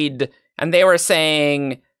agreed, and they were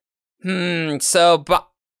saying, so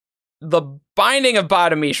the binding of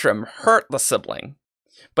Bottomishram hurt the sibling.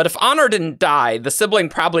 But if Honor didn't die, the sibling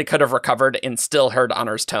probably could have recovered and still heard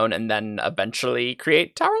Honor's tone and then eventually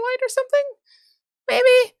create Tower Light or something?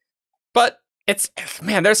 Maybe? But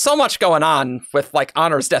there's so much going on with, like,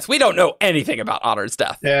 Honor's death. We don't know anything about Honor's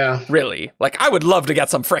death. Yeah. Really. Like, I would love to get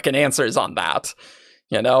some frickin' answers on that.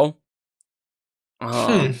 You know?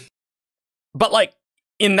 But, like,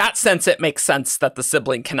 in that sense, it makes sense that the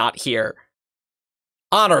sibling cannot hear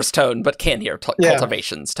Honor's tone, but can hear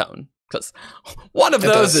Cultivation's tone. Because one of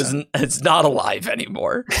those is not alive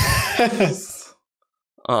anymore.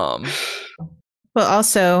 Well,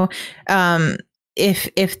 also,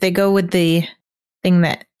 if they go with the thing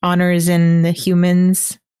that honors in the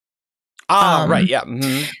humans, right, yeah,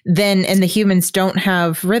 then and the humans don't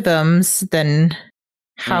have rhythms, then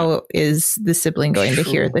how is the sibling going to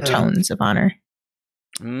hear the tones of Honor?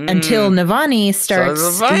 Until Navani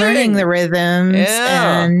starts learning the rhythms,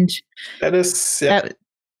 and that is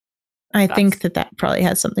I think that probably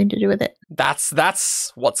has something to do with it.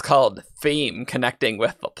 That's what's called theme connecting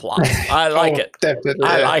with the plot. I like it. Definitely.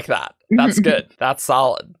 I like that. That's good. That's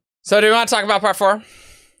solid. So do we want to talk about part 4?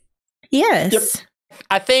 Yes. Yep.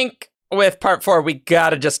 I think with part 4, we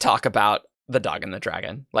gotta just talk about the dog and the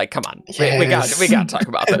dragon. Like, come on. Yes. We gotta talk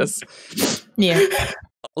about this. Yeah.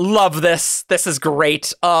 Love this. This is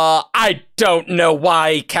great. I don't know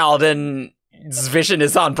why Kaladin's vision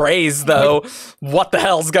is on Braze, though. What the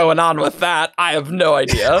hell's going on with that? I have no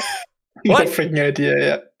idea. What? No freaking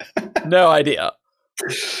idea, yeah. No idea.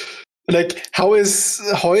 Like, how is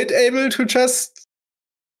Hoyt able to just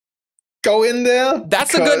go in there?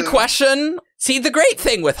 That's a good question. See, the great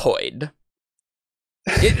thing with Hoyt,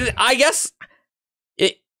 I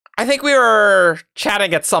think we were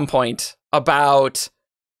chatting at some point about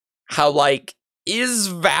how, like, is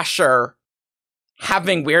Vasher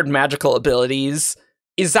having weird magical abilities?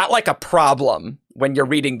 Is that, like, a problem when you're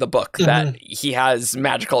reading the book that he has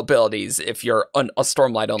magical abilities if you're a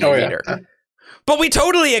Stormlight only reader? Yeah. But we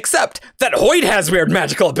totally accept that Hoyt has weird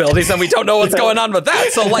magical abilities and we don't know what's going on with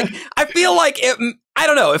that. So, like, I feel like I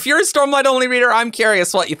don't know. If you're a Stormlight only reader, I'm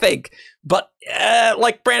curious what you think. But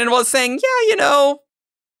like Brandon was saying, yeah, you know,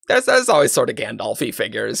 there's always sort of Gandalf-y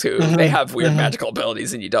figures who they have weird magical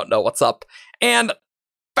abilities and you don't know what's up. And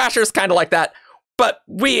Vasher's kind of like that. But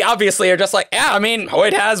we obviously are just like, yeah, I mean,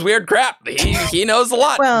 Hoyt has weird crap. He knows a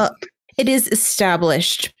lot. Well, it is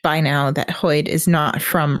established by now that Hoyt is not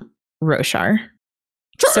from Roshar.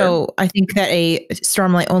 Sure. So I think that a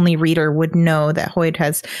Stormlight only reader would know that Hoyt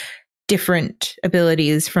has different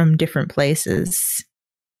abilities from different places.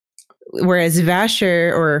 Whereas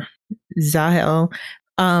Vasher or Zahel,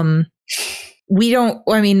 we don't,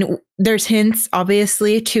 I mean, there's hints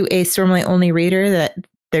obviously to a Stormlight only reader that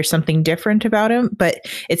there's something different about him, but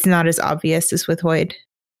it's not as obvious as with Hoyt.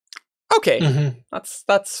 Okay,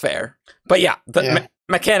 that's fair. But yeah,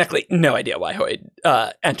 mechanically, no idea why Hoyt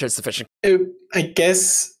enters the fishing. I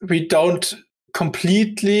guess we don't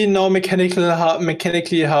completely know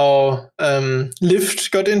mechanically how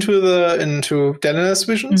Lift got into Dana's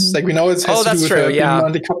visions. Like, we know it has to do with her being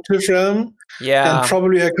on the cognitive realm. Yeah, and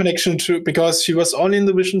probably her connection to, because she was only in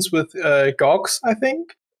the visions with Gox, I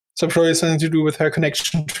think. So probably something to do with her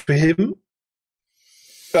connection to him.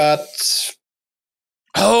 But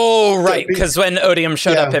oh, right, because when Odium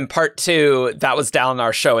showed up in part 2, that was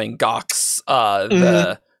Dalinar showing Gox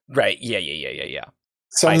right, yeah.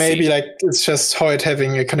 So maybe like it's just Hoyt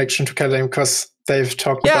having a connection to Kaladin because they've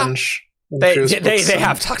talked a bunch. They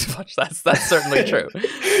have talked a bunch. That's certainly true.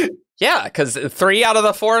 Yeah, because 3 out of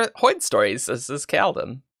the 4 Hoyt stories is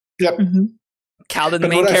Kaladin. Yep. Kaladin, the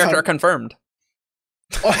main character, confirmed.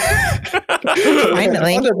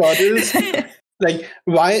 Finally. What about is, like,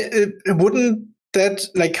 why wouldn't that,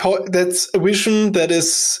 like, how, that's a vision that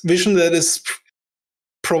is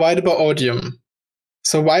provided by Odium.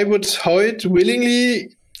 So why would Hoyt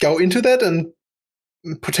willingly go into that and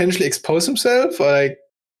potentially expose himself? Or, like,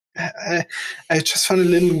 I just found it a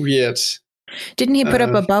little weird. Didn't he put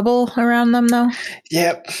up a bubble around them though?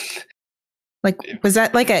 Yep. Like, was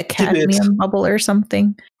that like a cadmium bubble or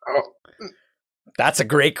something? Oh. That's a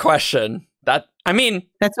great question. That's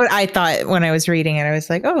what I thought when I was reading it. I was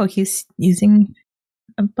like, oh, he's using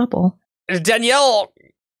a bubble. Danielle,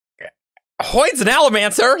 Hoyt's an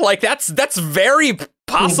Allomancer. Like, that's very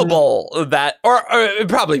possible that, or it'd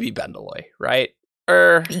probably be Bendaloy, right?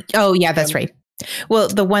 Oh, yeah, that's right. Well,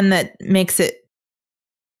 the one that makes it...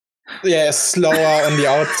 Yeah, slower on the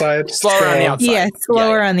outside. Slower on the outside. Yeah,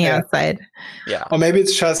 slower on the outside. Yeah. Or maybe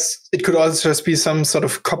it could also just be some sort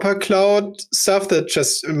of copper cloud stuff that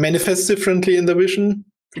just manifests differently in the vision.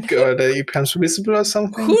 Or it becomes visible or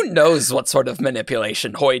something. Who knows what sort of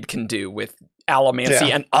manipulation Hoid can do with allomancy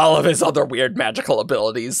and all of his other weird magical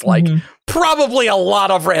abilities. Like, probably a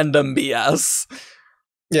lot of random BS.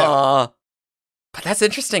 Yeah. But that's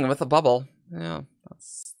interesting with the bubble. Yeah,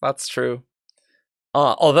 that's true.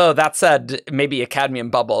 Although, that said, maybe a cadmium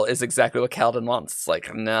bubble is exactly what Kaladin wants. It's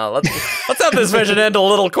like, no, let's have this vision end a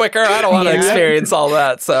little quicker. I don't want to experience all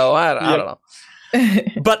that, so I don't know.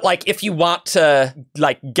 But, like, if you want to,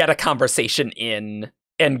 like, get a conversation in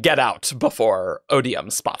and get out before Odium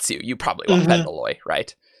spots you, you probably want Pendaloy,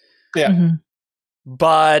 right? Yeah.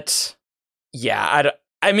 But, yeah,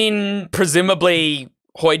 I mean, presumably,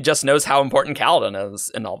 Hoid just knows how important Kaladin is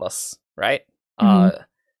in all this, right? But,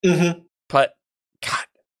 God,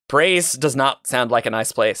 Braze does not sound like a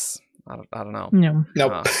nice place. I don't know. No.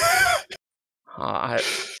 Nope.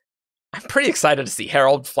 I'm pretty excited to see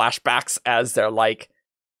Herald flashbacks as they're like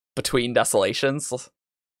between desolations,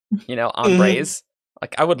 on Braze.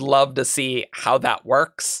 Like, I would love to see how that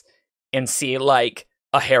works and see like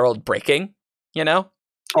a Herald breaking,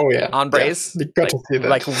 Oh yeah, on Braze. Yeah, got to see that.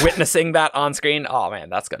 Like witnessing that on screen. Oh man,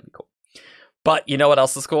 that's gonna be cool. But you know what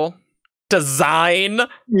else is cool? Design.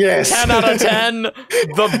 Yes. 10 out of 10.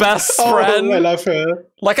 The best friend. I love her.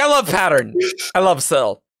 Like, I love Pattern. I love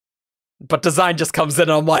Syl. But Design just comes in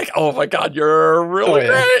and I'm like, oh my god, you're really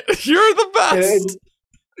great. You're the best.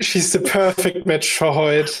 She's the perfect match for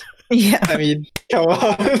Hoid. Yeah. I mean, come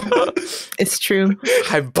on. It's true.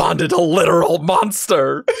 I've bonded a literal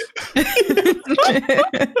monster.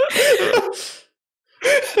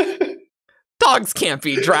 Dogs can't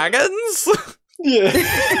be dragons. Yeah.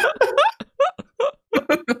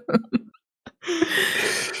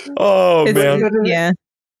 Man. Yeah.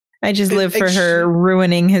 I just live for her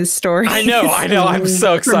ruining his story. I know. I'm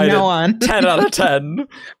so excited. From now on. 10 out of 10.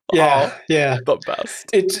 Yeah. The best.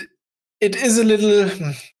 It is a little,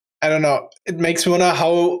 I don't know. It makes me wonder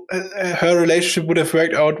how her relationship would have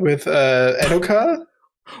worked out with Elokar.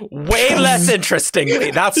 Way less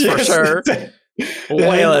interestingly, that's for sure.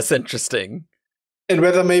 Way less interesting. And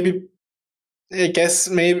whether maybe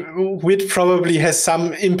Wit probably has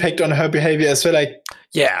some impact on her behavior as well. Like,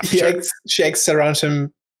 she acts around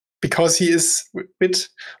him because he is Wit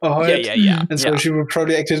or Hoid. Yeah. And so she would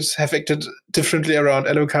probably have acted differently around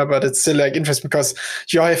Elokar, but it's still like interesting because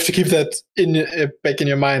you have to keep that back in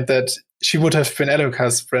your mind that she would have been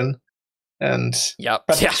Elokar's friend. And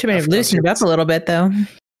she may have loosened up a little bit though.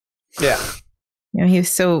 Yeah. He was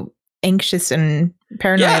so anxious and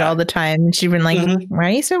paranoid all the time. And she'd been like, why are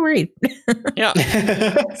you so worried? Yeah.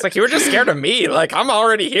 It's like, you were just scared of me. Like, I'm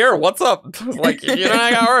already here. What's up? Like, you're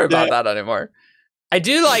not gonna worry about that anymore. I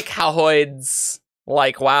do like how Hoid's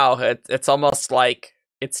like, wow, it's almost like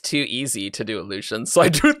it's too easy to do illusions. So I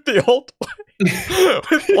do it the old way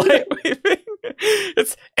with light weaving.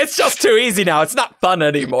 It's just too easy now. It's not fun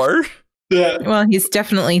anymore. Yeah. Well, he's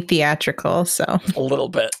definitely theatrical, so a little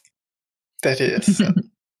bit. That is.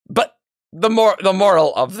 But the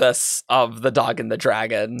moral of this, of the dog and the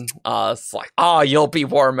dragon, it's like, you'll be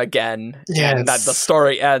warm again. Yes. And that the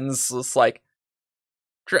story ends. It's like,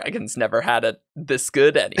 dragons never had it this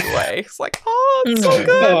good anyway. It's like, it's so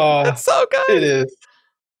good. It's so good. It is.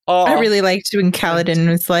 I really liked when Kaladin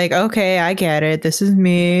was like, okay, I get it. This is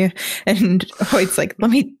me. And Hoid's like,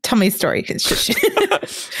 tell me a story. It's just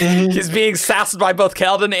He's being sassed by both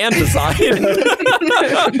Kaladin and Design.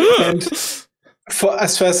 And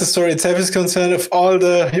as far as the story itself is concerned, of all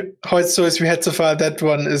the Hoid stories we had so far, this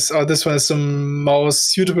one is the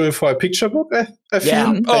most suitable for a picture book, I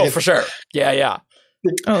feel. Yeah. For sure. Yeah.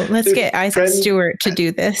 Oh, let's get Isaac Stewart to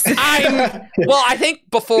do this. I think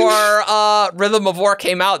before Rhythm of War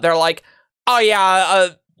came out, they're like,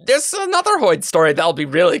 there's another Hoid story that'll be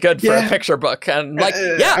really good for a picture book. And like,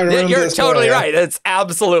 you're totally right. It's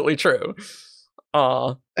absolutely true.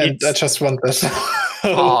 And I just want this.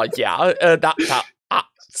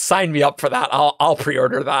 Sign me up for that. I'll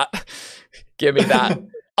pre-order that. Give me that.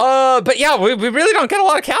 But yeah, we really don't get a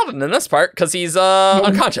lot of Kaladin in this part because he's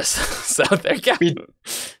unconscious. So there you go. We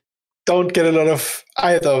don't get a lot of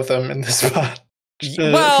either of them in this part.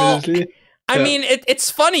 I mean,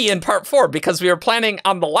 it's funny in part 4 because we were planning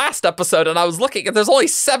on the last episode and I was looking and there's only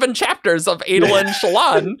 7 chapters of Adel and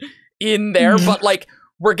Shallan in there, but like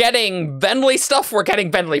we're getting Venli stuff, we're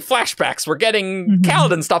getting Venli flashbacks, we're getting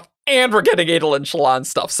Kaladin stuff, and we're getting Adel and Shallan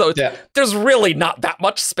stuff. So there's really not that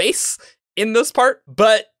much space in this part,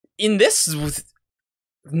 but in this,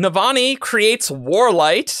 Navani creates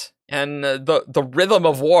Warlight, and the rhythm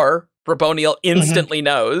of war, Raboniel instantly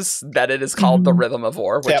knows that it is called the Rhythm of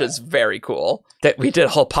War, which is very cool. That we did a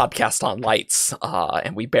whole podcast on lights,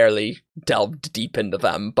 and we barely delved deep into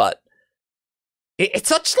them, but it's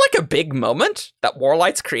such like a big moment that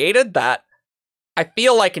Warlight's created that I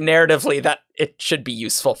feel like narratively that it should be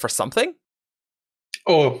useful for something.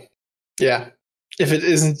 Oh, yeah. If it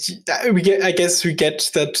isn't, I guess we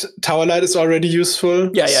get that Tower Light is already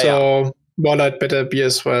useful. So Warlight better be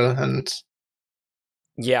as well. And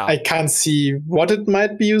I can't see what it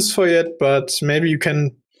might be used for yet, but maybe you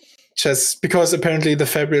can just, because apparently the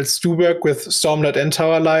Fabrials do work with Stormlight and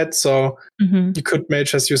Tower Light, so you could maybe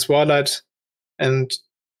just use Warlight, and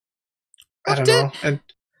I don't know. And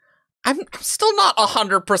I'm still not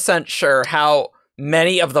 100% sure how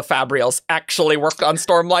many of the Fabrials actually worked on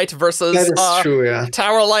Stormlight versus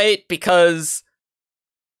Tower Light, because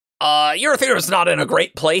Eurythea is not in a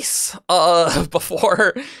great place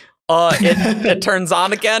before it turns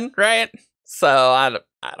on again, right? So I don't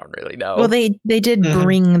really know. Well, they did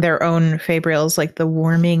bring their own Fabrials, like the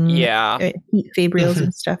warming heat Fabrials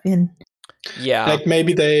and stuff in. Yeah. Like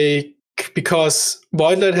maybe because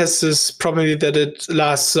Voidlight has this property that it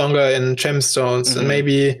lasts longer in gemstones, and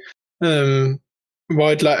maybe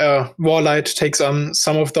Warlight takes on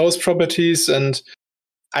some of those properties, and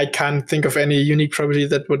I can't think of any unique property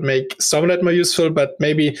that would make Stormlight more useful, but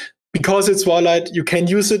maybe because it's Warlight, you can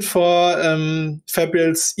use it for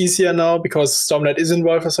Fabrials easier now, because Stormlight is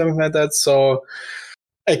involved or something like that. So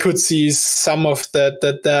I could see some of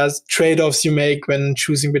that there's trade-offs you make when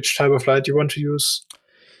choosing which type of light you want to use.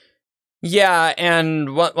 Yeah,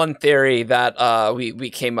 and one theory that we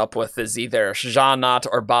came up with is either Sjanat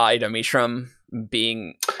or Ba-Ida Mishram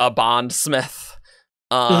being a bondsmith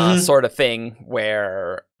sort of thing,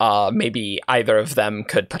 where maybe either of them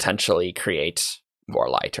could potentially create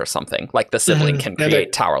Warlight or something. Like the sibling can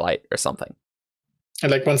create Tower Light or something.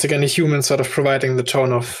 And like, once again, a human sort of providing the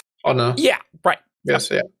tone of honor. Yeah, right.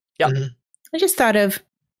 Yes, yeah. I just thought of,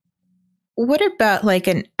 what about like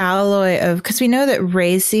an alloy of, because we know that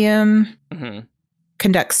Razium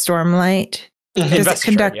conducts Stormlight. Does it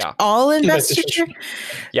conduct all investiture?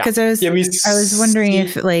 Yeah. Because I was wondering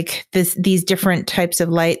if like these different types of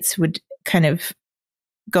lights would kind of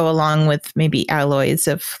go along with maybe alloys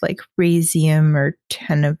of like Razium or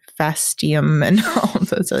Tenevastium and all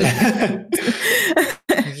those other things.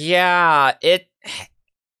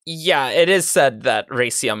 It is said that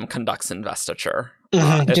Razium conducts investiture.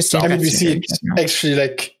 We see it actually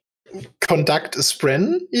like conduct a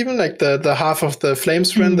spren, even like the half of the flame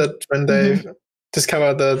spren that when they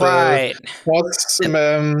discover the quartz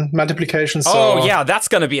multiplication. So that's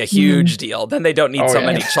going to be a huge deal. Then they don't need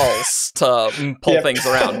many chulls to pull things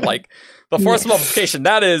around. Like the force multiplication,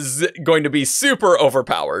 that is going to be super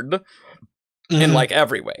overpowered in like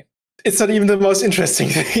every way. It's not even the most interesting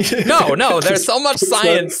thing. No, there's so much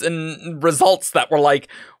science and results that we're like,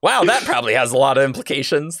 wow, that probably has a lot of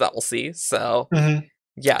implications that we'll see. So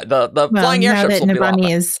the flying airships will be a lot. Navani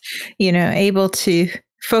is, able to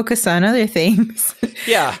focus on other things.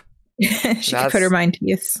 Yeah. She could put her mind to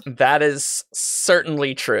use. That is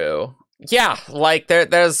certainly true. Yeah, like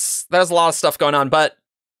there's a lot of stuff going on, but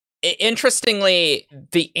interestingly,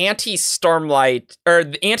 the anti-Stormlight or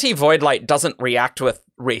the anti-Voidlight doesn't react with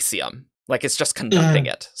Razium. Like, it's just conducting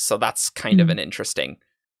it. So that's kind of an interesting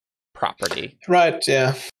property. Right,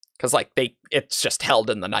 yeah. Because like it's just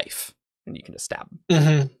held in the knife and you can just stab.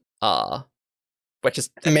 Which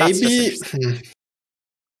is maybe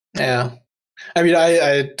yeah. I mean,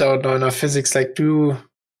 I don't know enough physics. Like,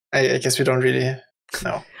 I guess we don't really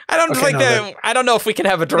know. I don't know if we can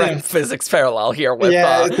have a direct physics parallel here with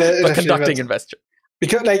the conducting investiture.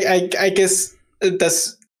 Because, like, I guess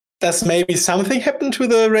does maybe something happen to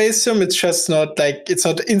the Razium? It's just not like, it's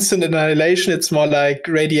not instant annihilation. It's more like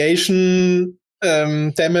radiation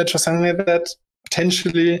damage or something like that,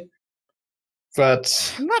 potentially.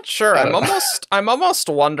 But I'm not sure. I'm almost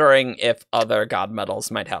wondering if other god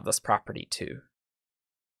metals might have this property too.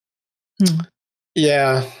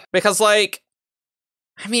 Yeah. Because like,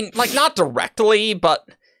 I mean, like, not directly, but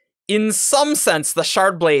in some sense, the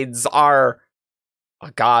shard blades are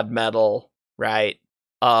a god metal, right?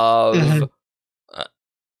 Of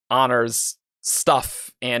honors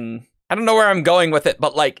stuff, and I don't know where I'm going with it,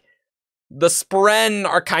 but like, the Spren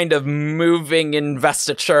are kind of moving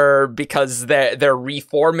investiture because they're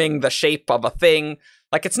reforming the shape of a thing.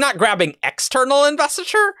 Like, it's not grabbing external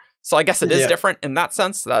investiture, so I guess it is different in that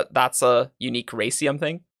sense. That's a unique Razium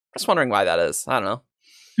thing. Just wondering why that is. I don't know.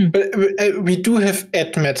 But we do have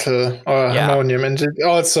add metal or harmonium, and it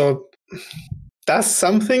also does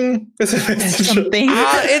something with something.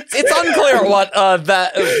 It's unclear what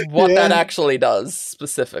that actually does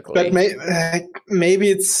specifically. But maybe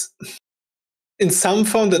it's in some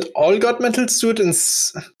form that all god metals do it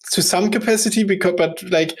to some capacity, but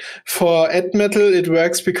like for ed metal it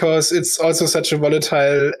works because it's also such a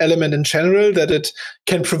volatile element in general that it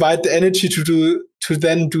can provide the energy to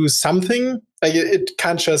then do something. Like it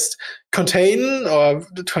can't just contain or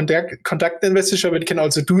conduct the investiture, but it can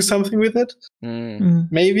also do something with it.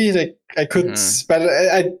 Maybe like I could, but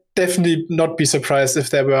I'd definitely not be surprised if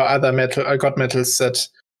there were other god metals that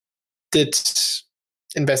did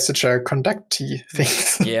investiture conducty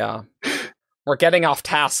things. Yeah. We're getting off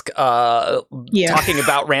task talking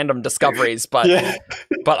about random discoveries, but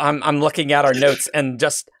I'm looking at our notes and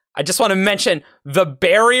I just want to mention the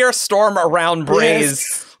barrier storm around Braze.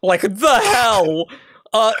 Yes. Like the hell.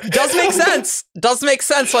 Does make sense. Does make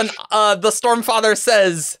sense when the Stormfather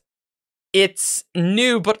says it's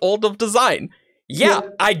new but old of design. Yeah,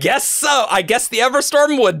 I guess so. I guess the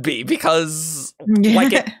Everstorm would be because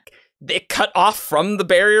like it cut off from the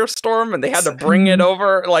barrier storm and they had to bring it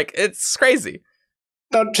over. Like, it's crazy.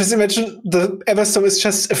 Now, just imagine the Everstorm is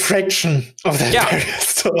just a fraction of that barrier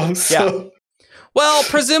storm. So. Yeah. Well,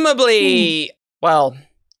 presumably,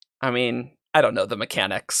 I mean, I don't know the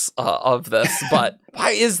mechanics of this, but why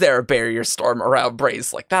is there a barrier storm around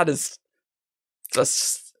Braze? Like, that is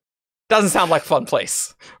just doesn't sound like a fun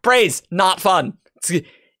place. Braze, not fun.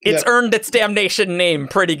 It's earned its damnation name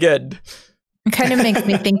pretty good. It kind of makes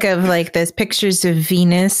me think of like those pictures of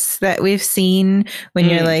Venus that we've seen when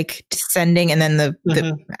you're like descending and then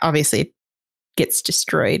the obviously it gets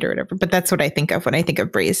destroyed or whatever. But that's what I think of when I think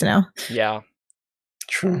of Braze now. Yeah.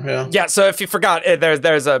 True. Yeah. Yeah. So if you forgot,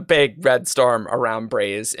 there's a big red storm around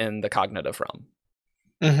Braze in the cognitive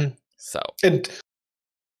realm. So. And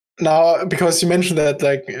now, because you mentioned that,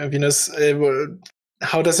 like Venus,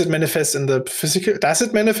 how does it manifest in the physical? Does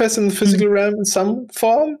it manifest in the physical realm in some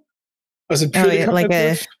form? Was it purely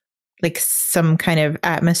like some kind of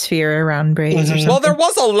atmosphere around Braze or something? Well, there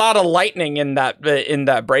was a lot of lightning in that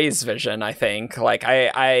Braze vision, I think. Like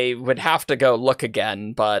I would have to go look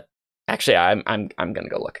again, but actually I'm gonna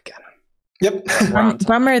go look again. Yep.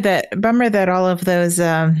 Bummer that all of those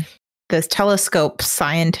telescope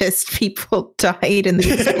scientist people died in the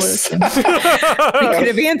explosion. We could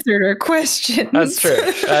have answered our questions. That's true.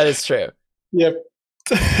 That is true. Yep.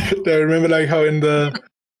 I remember like how in the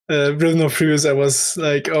Rhythm of Previous, I was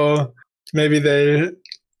like, oh, maybe they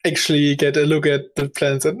actually get a look at the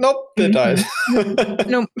planets. And nope, they died.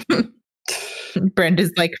 Nope.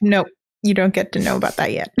 Brenda's like, nope, you don't get to know about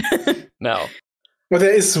that yet. No. Well,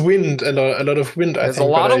 there is wind, a lot of wind. There's a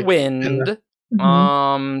lot of wind.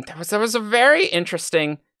 There was a very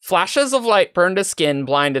interesting flashes of light burned his skin,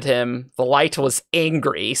 blinded him. The light was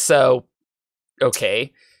angry, so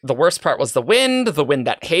okay. The worst part was the wind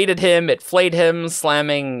that hated him. It flayed him,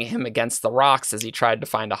 slamming him against the rocks as he tried to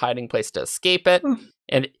find a hiding place to escape it.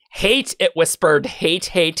 And hate, it whispered, hate,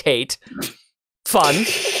 hate, hate. Fun.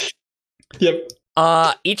 Yep.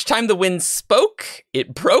 Each time the wind spoke,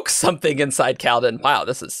 it broke something inside Kaladin. Wow,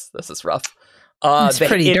 this is rough. It's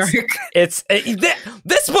pretty dark.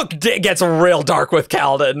 This book gets real dark with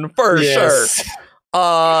Kaladin, for sure.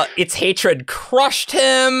 Its hatred crushed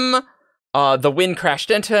him. The wind crashed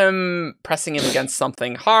into him, pressing him against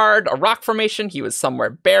something hard. A rock formation. He was somewhere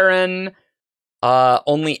barren.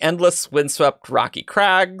 Only endless windswept rocky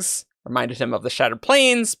crags reminded him of the Shattered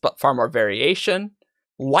Plains, but far more variation.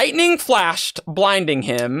 Lightning flashed, blinding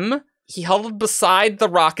him. He huddled beside the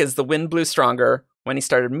rock as the wind blew stronger. When he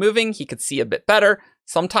started moving, he could see a bit better.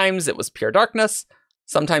 Sometimes it was pure darkness.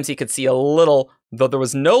 Sometimes he could see a little, though there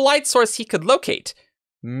was no light source he could locate.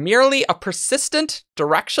 Merely a persistent,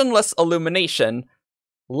 directionless illumination,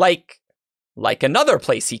 like another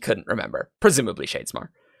place he couldn't remember, presumably Shadesmar.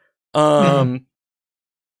 I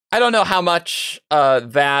don't know how much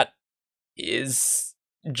that is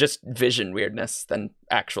just vision weirdness than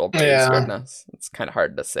actual Braze weirdness. It's kind of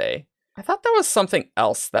hard to say. I thought there was something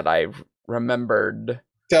else that I remembered.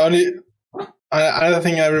 The only other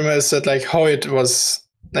thing I remember is that like how it was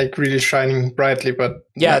like really shining brightly, but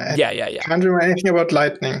yeah. Can't remember anything about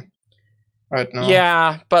lightning right now.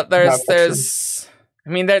 Yeah, but there's I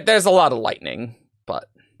mean there's a lot of lightning, but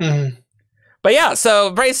but yeah,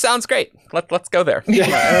 so Braze sounds great. Let's go there.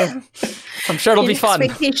 Yeah. I'm sure it'll be fun.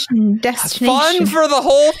 Vacation destination. Fun for the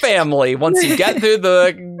whole family once you get through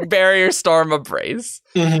the barrier storm of Braze.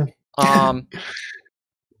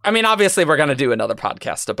 I mean, obviously, we're gonna do another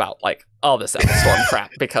podcast about like all this Everstorm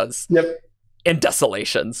crap because in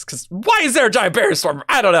Desolations. Because why is there a giant barrier storm?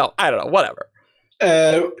 I don't know. Whatever.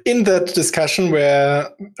 in that discussion where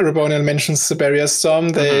Raboniel mentions the barrier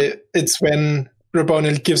storm, it's when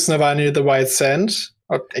Raboniel gives Navani the white sand.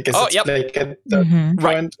 Or I guess it's like at that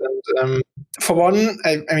point. And for one,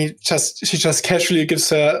 I mean, she just casually gives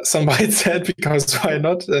her some white sand because why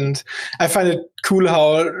not? And I find it cool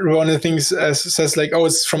how Raboniel says like, "Oh,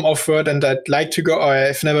 it's from Offworld, and I'd like to go, or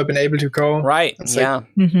I've never been able to go." Right? It's yeah.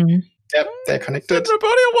 Like, yep, they're connected.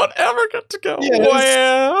 Raboniel won't ever get to go.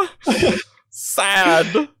 Yes. Wow.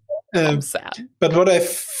 Sad. I'm sad. But what I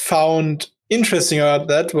found interesting about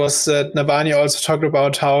that was that Navani also talked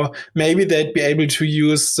about how maybe they'd be able to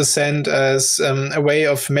use the sand as a way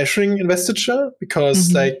of measuring investiture, because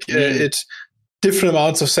different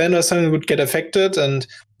amounts of sand or something would get affected, and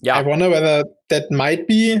I wonder whether that might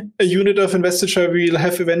be a unit of investiture we'll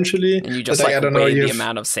have eventually. And you just I don't know the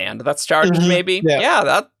amount of sand that's charged, maybe. Yeah,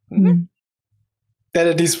 that. That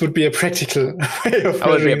at least would be a practical way of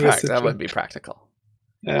measuring investiture. That would be practical.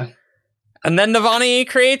 Yeah. And then Navani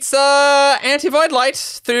creates anti-void light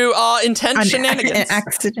through intent shenanigans. An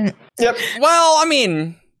accident. Yep. Well, I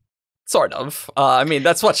mean, sort of. I mean,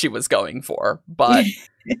 that's what she was going for. But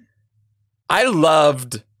I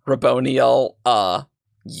loved Raboniel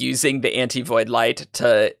using the anti-void light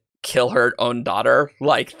to kill her own daughter.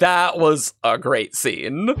 Like, that was a great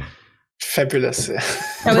scene. Fabulous.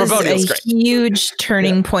 That was a huge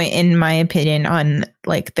turning point, in my opinion, on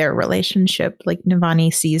like their relationship. Like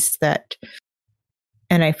Navani sees that,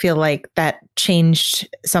 and I feel like that changed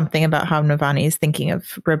something about how Navani is thinking of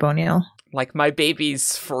Raboniel. Like, my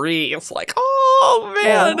baby's free. It's like, oh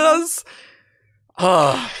man,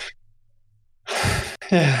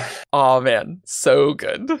 oh man, so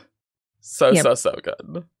good, so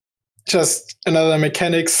good. Just another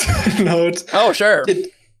mechanics note. Oh sure.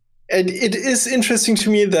 And it is interesting to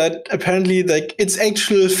me that apparently, like, it's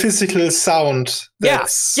actual physical sound.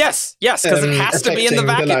 Yes, because it has to be in the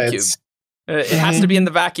vacuum cube. It has to be in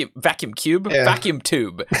the vacuum cube, vacuum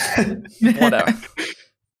tube, whatever.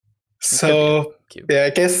 So I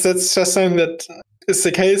guess that's just something that is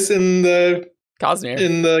the case in the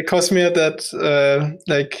Cosmere. That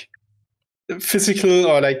like physical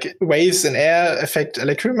or like waves in air affect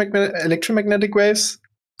electromagnetic waves.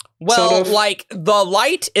 Well, sort of. Like the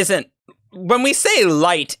light isn't. When we say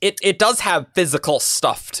light, it does have physical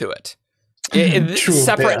stuff to it. It's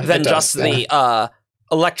separate than just the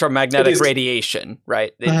electromagnetic radiation,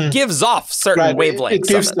 right? It gives off certain wavelengths. It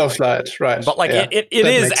gives off light, right? But like it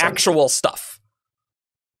is actual stuff.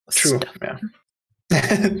 True. Yeah.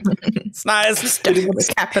 It's nice.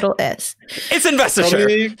 With capital S. It's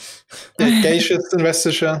investiture. Gaseous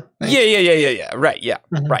investiture. Yeah. Right. Yeah.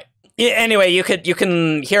 Right. Anyway, you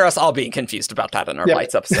can hear us all being confused about that in our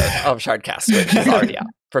Lights episode of Shardcast, which is already out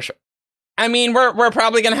for sure. I mean, we're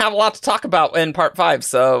probably going to have a lot to talk about in part 5,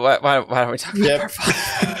 so why don't we talk about part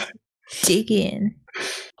 5? Dig in.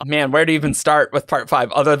 Oh, man, where to even start with part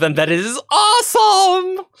 5 other than that it is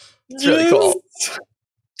awesome? It's really cool.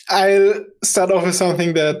 I'll start off with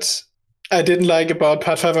something that I didn't like about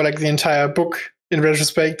part 5, or like the entire book in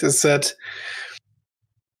retrospect, is that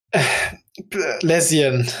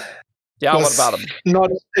Lesian. Yeah, what about him?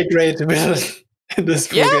 Not a great villain in this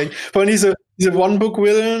book. But he's a one-book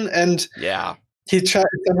villain, and he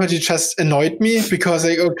just annoyed me because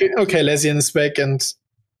like okay, Lesian is back, and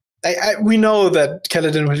we know that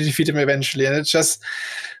Kaladin will defeat him eventually, and it's just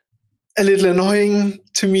a little annoying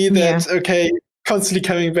to me that constantly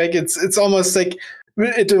coming back. It's almost like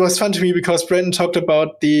it was fun to me because Brandon talked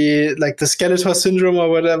about the Skeletor syndrome or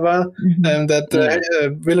whatever, that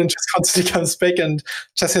the villain just constantly comes back and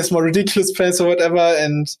just has more ridiculous plans or whatever.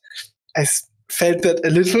 And I felt that a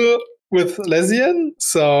little with Lesian.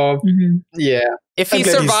 So if he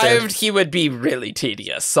survived, he would be really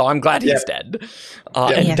tedious. So I'm glad he's dead,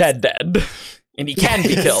 and dead, and he can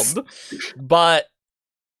be killed. But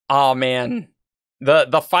oh man,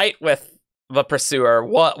 the fight with the Pursuer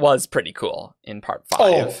was pretty cool in part 5.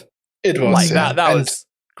 Oh, it was. Like, that was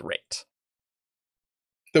great.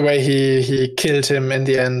 The way he killed him in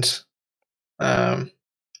the end,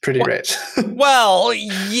 pretty great. Well,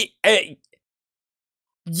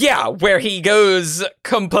 where he goes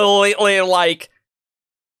completely like,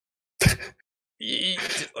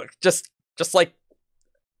 just like,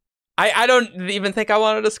 I don't even think I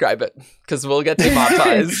want to describe it because we'll get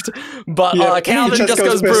demonetized. But Kaladin just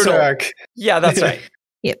goes brutal. Berserk. Yeah, that's right.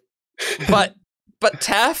 Yep. But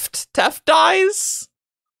Teft dies.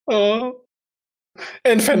 Oh.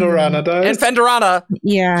 And Fendorana dies. And Fendorana.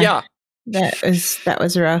 Yeah. That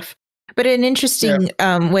was rough. But an interesting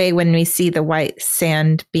way when we see the white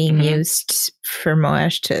sand being used for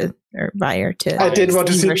Moash or Vyre to. I did want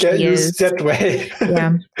to see it get used that way.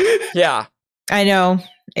 Yeah. I know.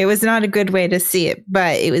 It was not a good way to see it,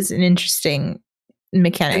 but it was an interesting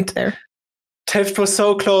mechanic there. Teft was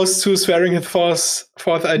so close to swearing his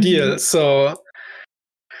fourth ideal, so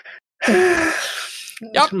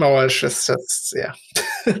Moash is just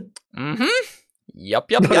Yep.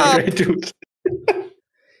 Great dude.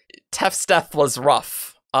 Teft's death was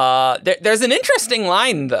rough. There's an interesting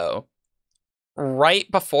line though, right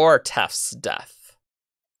before Teft's death,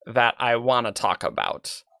 that I want to talk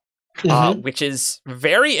about, which is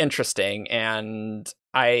very interesting, and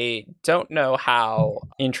I don't know how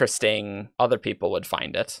interesting other people would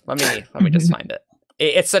find it. Let me just find it.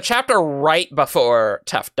 It's a chapter right before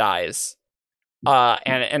Teft dies,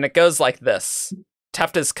 and it goes like this.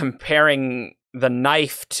 Teft is comparing the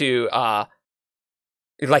knife to,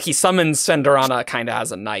 like he summons Svenderana kind of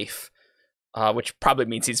as a knife, which probably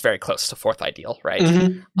means he's very close to fourth ideal, right?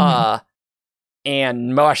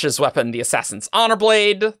 And Moash's weapon, the Assassin's Honor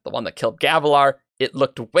Blade, the one that killed Gavilar, it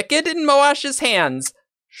looked wicked in Moash's hands,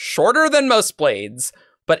 shorter than most blades,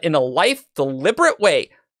 but in a deliberate way.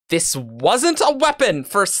 This wasn't a weapon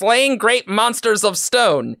for slaying great monsters of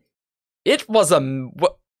stone. It was a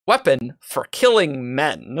weapon for killing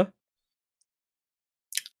men.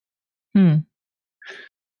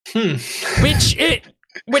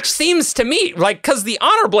 Which seems to me like, because the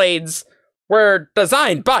honor blades were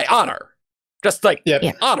designed by honor, just like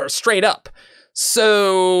honor straight up.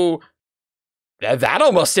 So that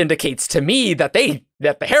almost indicates to me that the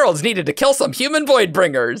heralds needed to kill some human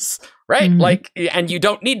Voidbringers, right? Like, and you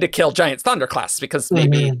don't need to kill giant Thunderclasts because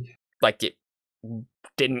maybe like it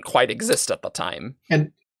didn't quite exist at the time.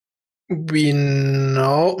 And we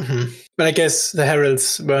know, but I guess the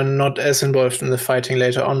heralds were not as involved in the fighting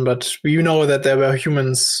later on. But we know that there were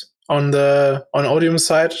humans on Odium's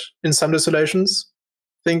side in some desolations.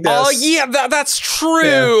 I think that's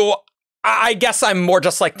true. Yeah. I guess I'm more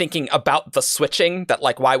just like thinking about the switching, that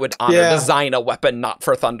like, why would Honor design a weapon not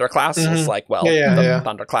for Thunderclass? It's like, well,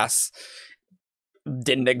 Thunderclass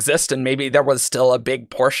didn't exist, and maybe there was still a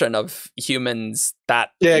big portion of humans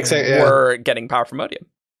that were getting power from Odium.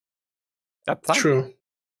 That's fine. True.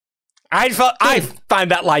 I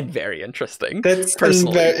find that line very interesting. That's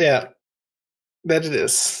personally. That it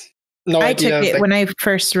is. I took it when I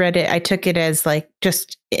first read it. I took it as like,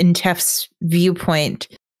 just in Teft's viewpoint,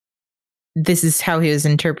 this is how he was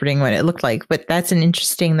interpreting what it looked like. But that's an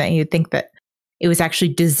interesting that you think that it was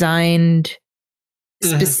actually designed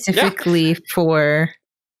specifically for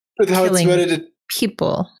killing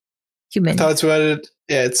people, humans. How it's worded,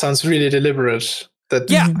 it sounds really deliberate.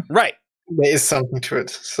 Right. There is something to it.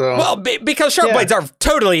 So well, because sharp blades are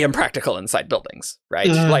totally impractical inside buildings, right?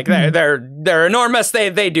 Like they're enormous.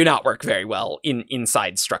 They do not work very well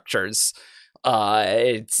inside structures.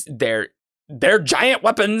 They're giant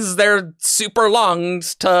weapons. They're super long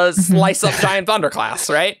to slice up giant Thunderclass,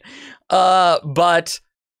 right? But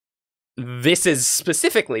this is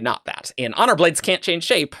specifically not that. And honor blades can't change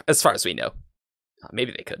shape, as far as we know.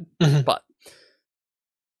 Maybe they could, but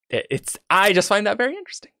I just find that very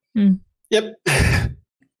interesting. Yep.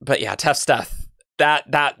 But yeah, Teft's death.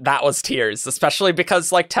 That was tears, especially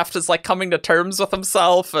because like Teft is like coming to terms with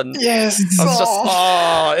himself, and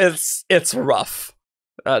it's rough.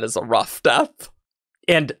 That is a rough death,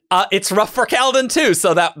 and it's rough for Kaladin too.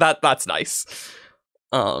 So that's nice.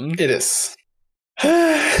 It is.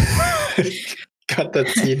 Got that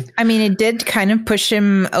scene. I mean, it did kind of push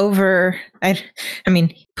him over.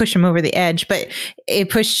 Push him over the edge, but it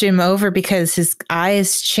pushed him over because his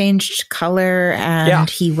eyes changed color, and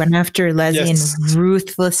he went after Lezian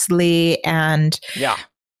ruthlessly, and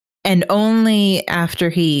only after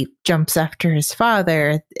he jumps after his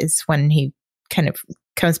father is when he kind of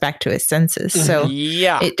comes back to his senses. So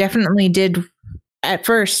it definitely did at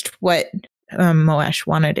first what Moash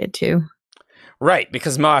wanted it to. Right,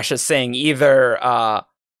 because Moash is saying either,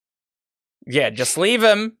 just leave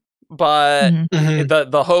him, but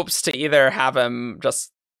the hopes to either have him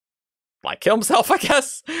just like kill himself, I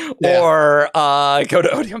guess, or go to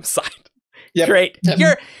Odium's side. Yep. Great.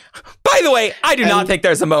 Yep. By the way, I do not think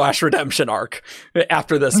there's a Moash redemption arc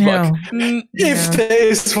after this book. If there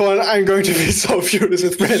is one, I'm going to be so furious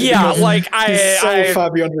with Brandon. Yeah, like he's so far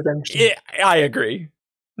beyond redemption. I agree.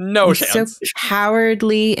 No he's chance. So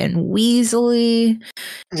cowardly and weaselly,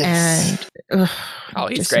 and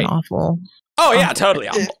he's great. Awful. Oh yeah, totally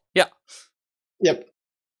awful. Yeah. Yep.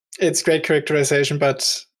 It's great characterization,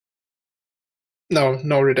 but no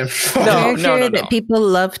redemption. No. That people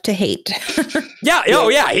love to hate.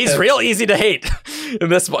 He's real easy to hate in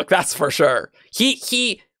this book. That's for sure.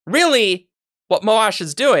 He really, what Moash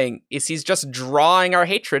is doing is he's just drawing our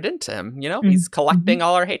hatred into him. You know, he's collecting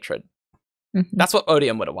all our hatred. That's what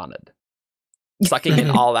Odium would have wanted. sucking in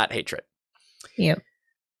all that hatred. Yep.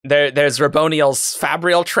 There's Raboniel's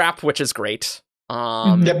Fabrial Trap, which is great.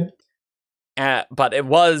 But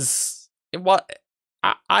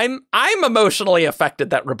I'm emotionally affected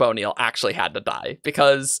that Raboniel actually had to die,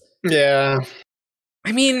 because I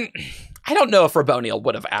mean, I don't know if Raboniel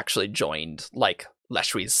would have actually joined like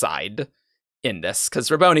Leshui's side in this, because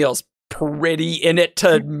Raboniel's pretty in it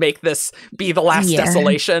to make this be the last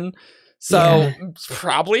desolation. So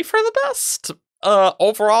probably for the best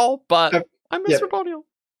overall, but I miss Raboniel.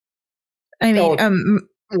 I mean,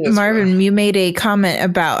 Marvin, you made a comment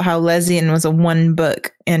about how Lesian was a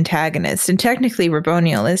one-book antagonist, and technically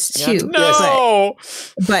Raboniel is too. No!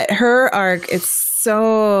 But her arc is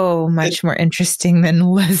so much more interesting than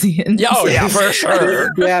Lesian. Oh, yeah, for sure.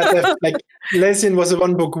 Like Lesian was a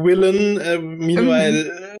one-book villain.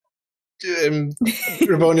 Meanwhile,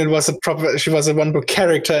 Raboniel was she was a one-book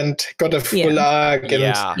character and got a full arc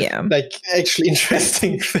and like actually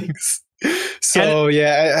interesting things. So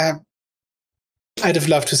I'd have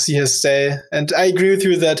loved to see her stay, and I agree with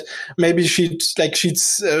you that maybe she'd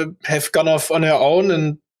have gone off on her own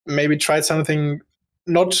and maybe tried something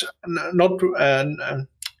not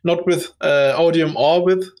with Odium or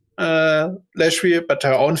with Leshui, but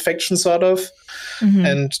her own faction sort of,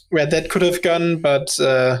 and where that could have gone, but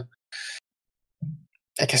I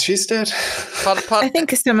guess she's dead. I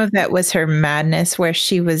think some of that was her madness, where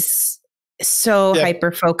she was so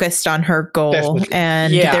hyper focused on her goal,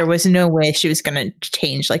 and there was no way she was going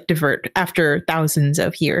to divert after thousands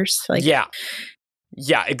of years.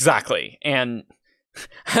 Exactly. And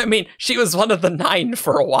I mean, she was one of the 9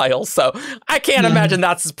 for a while, so I can't imagine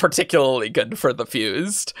that's particularly good for the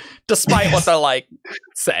Fused, despite what they're like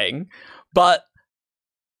saying. But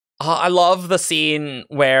I love the scene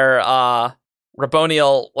where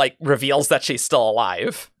Raboniel like reveals that she's still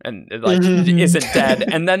alive and like isn't dead,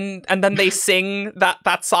 and then they sing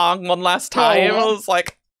that song one last time. I was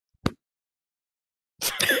like,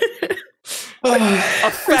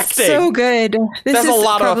 affecting. So good. There's a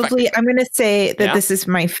lot of affecting. I'm gonna say that this is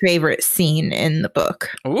my favorite scene in the book.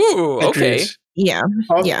 Ooh, okay. Yeah.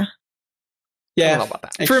 Yeah, I don't know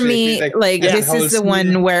about that. For me, this is the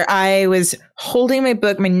one where I was holding my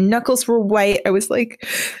book, my knuckles were white. I was like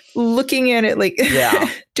looking at it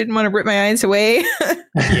didn't want to rip my eyes away.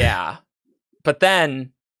 But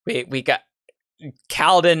then we got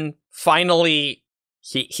Kaladin finally,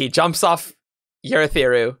 he jumps off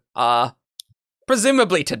Urithiru,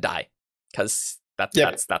 presumably to die, because that's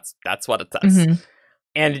what it says.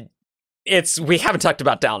 And we haven't talked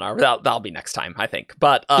about Dalinar. That'll be next time, I think.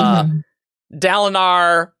 But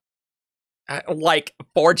Dalinar, like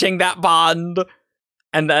forging that bond,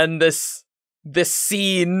 and then this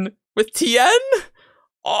scene with Tien.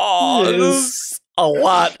 Oh, this was a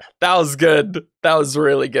lot. That was good. That was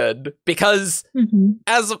really good, because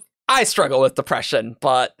as I struggle with depression,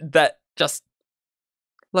 but that just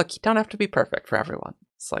look, you don't have to be perfect for everyone.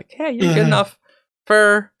 It's like, hey, you're good enough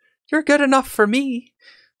for me.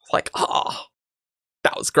 It's like, oh,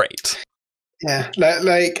 that was great. Yeah,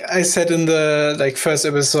 like I said in the first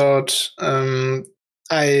episode,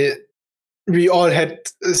 we all had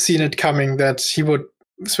seen it coming that he would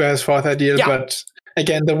swear his fourth ideal, but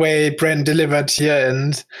again, the way Bran delivered here,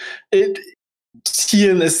 and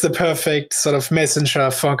Tien is the perfect sort of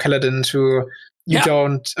messenger for Kaladin to you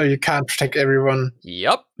can't protect everyone.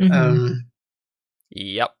 Yep. And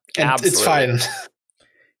Absolutely. It's fine.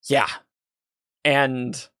 Yeah.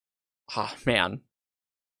 And oh man.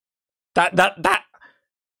 That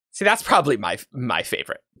see, that's probably my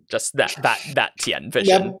favorite. Just that Tien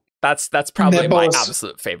vision. Yep. That's probably my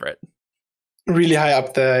absolute favorite. Really high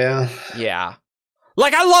up there, Yeah.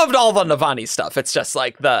 Like, I loved all the Navani stuff. It's just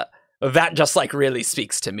like that just like really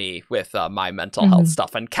speaks to me with my mental health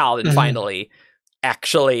stuff. And Kaladin finally,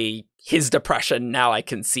 actually, his depression, now I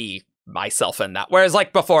can see myself in that. Whereas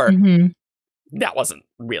like before, that wasn't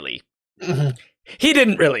really. He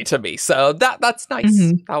didn't really to me, so that's nice.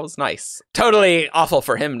 That was nice. Totally awful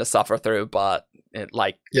for him to suffer through, but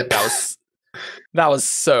that was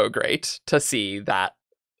so great to see that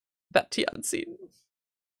Tien scene.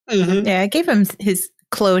 Yeah, it gave him his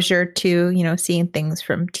closure to seeing things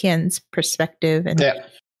from Tien's perspective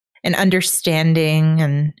and understanding,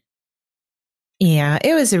 and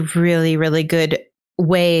it was a really, really good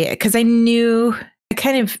way, because I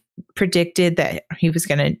kind of predicted that he was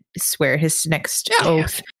going to swear his next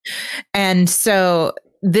oath. And so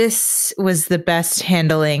this was the best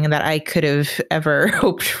handling that I could have ever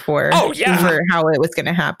hoped for. For how it was going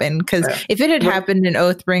to happen. Because if it had happened in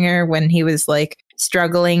Oathbringer when he was like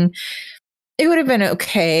struggling, it would have been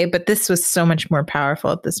okay. But this was so much more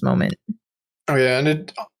powerful at this moment. Oh yeah,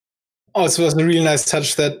 and also was a really nice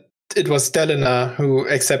touch that it was Dalinar who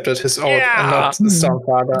accepted his oath and not the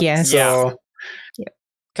Stormfather. Yes. So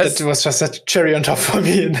that was just a cherry on top for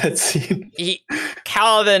me in that scene.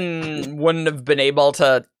 Kaladin wouldn't have been able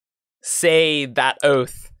to say that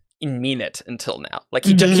oath and mean it until now. Like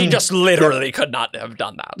he just literally could not have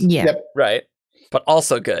done that. Yeah. Yep. Right. But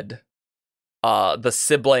also good. The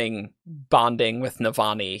sibling bonding with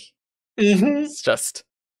Navani. It's just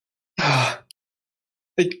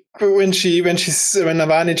like when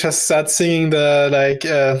Navani just starts singing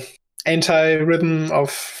the anti-rhythm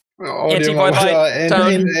of anti-void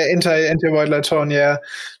light tone, yeah,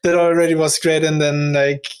 that already was great. And then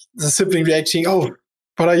like the sibling reacting, oh,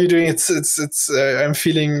 what are you doing? It's I'm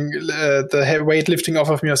feeling the weight lifting off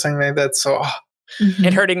of me or something like that. So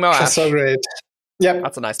it hurting Moash. Just so great. Yep,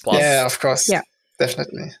 that's a nice plus. Yeah, of course. Yeah,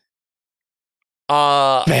 definitely.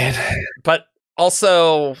 Man, but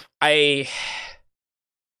also I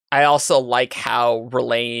also like how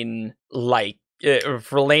R'lain, Venli,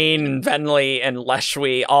 and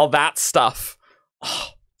Leshwi, all that stuff,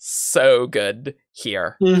 so good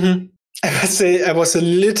here. I must say, I was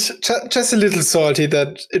just a little salty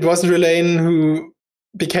that it wasn't R'lain who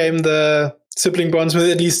became the sibling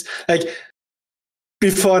bondsmith, at least like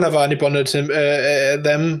before Navani bonded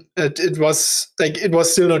them. It was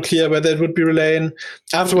still not clear whether it would be R'lain.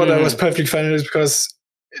 Afterward, I was perfectly fine with it because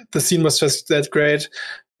the scene was just that great.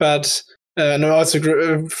 But I'm also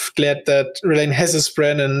glad that R'lain has his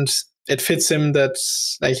brand and it fits him that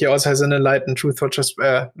like he also has an enlightened truth or just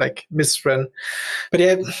misbrand. But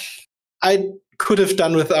yeah, I could have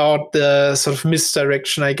done without the sort of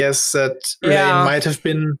misdirection, I guess, that R'lain might have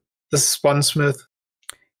been the Swansmith.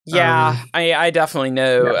 Yeah, I definitely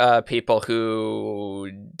know people who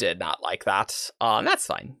did not like that. That's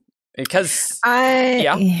fine. Because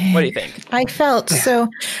what do you think? I felt so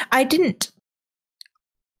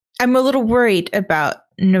I'm a little worried about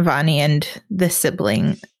Navani and the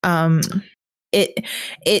sibling. It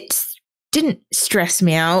didn't stress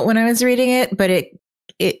me out when I was reading it, but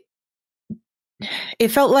it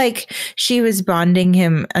felt like she was bonding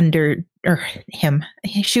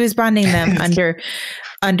she was bonding them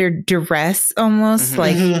under duress, almost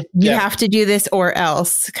like you have to do this or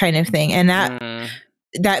else kind of thing. And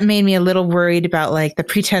that made me a little worried about like the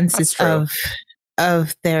pretenses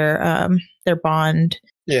of their bond.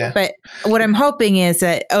 Yeah. But what I'm hoping is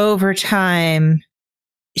that over time,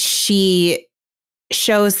 she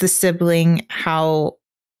shows the sibling how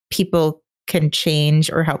people can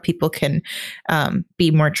change or how people can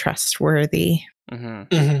be more trustworthy.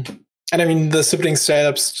 And I mean, the sibling straight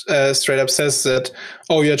up says that,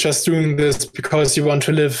 oh, you're just doing this because you want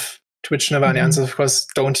to live. To which Navani answers, of course,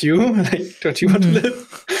 don't you? Like, don't you want to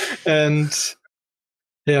live? And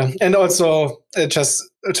yeah, and also just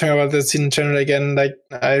talking about the scene in general again, like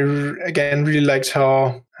I really liked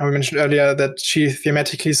how we mentioned earlier that she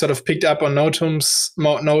thematically sort of picked up on Notum's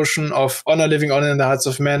notion of honor living on in the hearts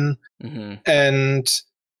of men, and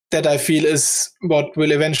that I feel is what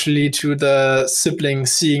will eventually lead to the sibling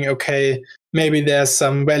seeing, okay, maybe there's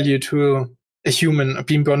some value to a human,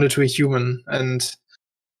 being bonded to a human, and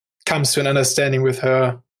comes to an understanding with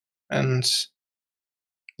her. And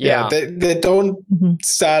they don't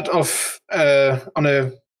start off on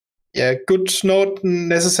a good note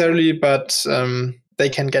necessarily, but they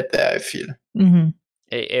can get there, I feel.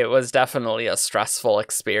 It was definitely a stressful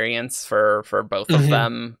experience for both of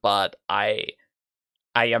them, but I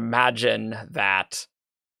imagine that,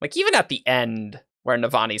 like, even at the end where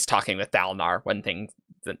Navani's talking with Dalinar, when things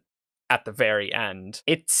at the very end,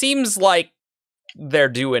 it seems like they're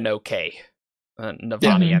doing okay,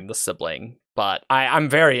 Navani and the sibling. But I'm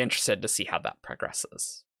very interested to see how that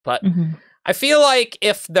progresses. But I feel like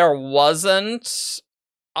if there wasn't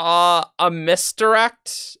a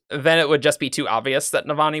misdirect, then it would just be too obvious that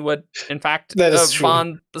Navani would, in fact,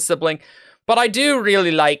 bond the sibling. But I do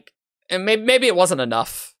really like, and maybe it wasn't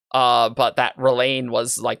enough, but that R'lain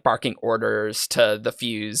was like barking orders to the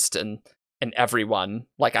fused and everyone.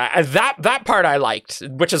 Like that part I liked,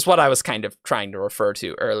 which is what I was kind of trying to refer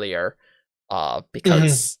to earlier,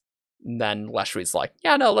 because then Leshwi's like,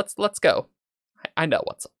 yeah, no, let's go. I know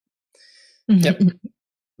what's up. Yep.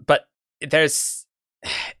 But it is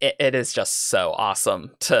just so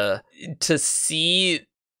awesome to see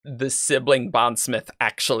the sibling bondsmith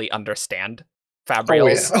actually understand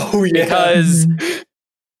Fabrials. Oh yeah.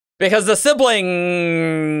 Because the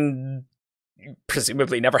sibling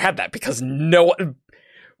presumably never had that, because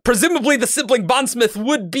presumably the sibling bondsmith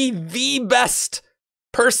would be the best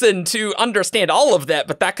person to understand all of that,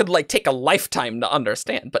 but that could like take a lifetime to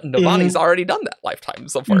understand. But Navani's already done that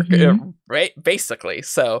lifetimes of work, right? Basically.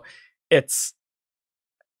 So it's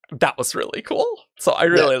that was really cool. So I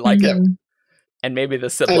really like it. And maybe the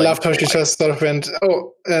sibling. I loved how she just sort of went,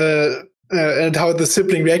 and how the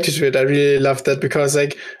sibling reacted to it. I really loved that because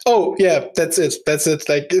that's it.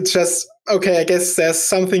 Like, it's just, okay, I guess there's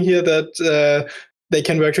something here that they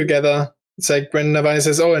can work together. It's like when Navani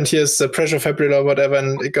says, and here's the pressure fibril or whatever,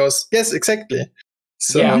 and it goes, yes, exactly.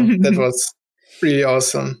 So that was really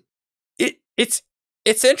awesome. It's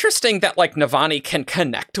interesting that like Navani can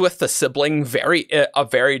connect with the sibling very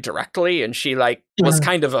directly, and she was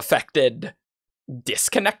kind of affected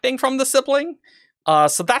disconnecting from the sibling.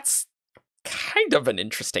 So that's kind of an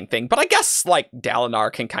interesting thing. But I guess like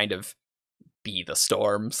Dalinar can kind of be the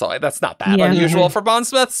storm, so that's not that unusual for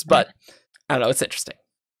bondsmiths. But I don't know, it's interesting.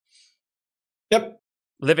 Yep.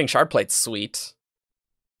 Living Shardplate's sweet.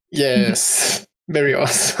 Yes. Very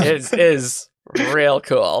awesome. It is real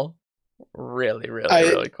cool. Really,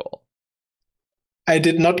 really cool. I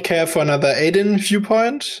did not care for another Aiden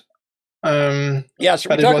viewpoint. Should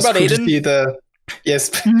we talk about Aiden?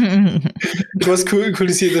 Yes. It was cool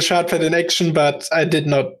to see the Shardplate in action, but I did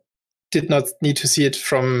not need to see it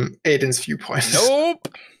from Aiden's viewpoint. Nope.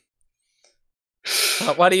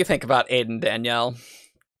 What do you think about Aiden, Danielle?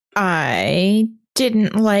 I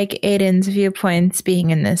didn't like Aiden's viewpoints being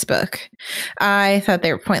in this book. I thought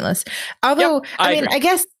they were pointless. Although, I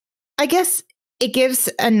guess it gives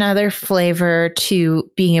another flavor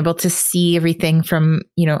to being able to see everything from,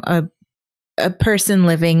 a person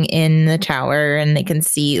living in the tower, and they can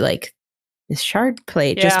see like this shard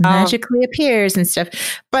plate just magically appears and stuff.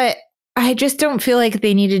 But I just don't feel like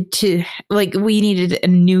they needed to, we needed a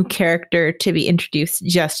new character to be introduced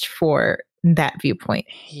just for that viewpoint.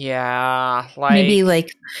 Yeah. Maybe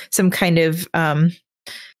like some kind of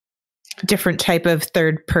different type of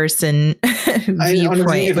third person viewpoint.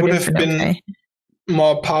 Honestly, it would have been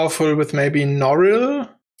more powerful with maybe Noril,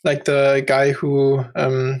 like the guy who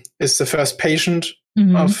is the first patient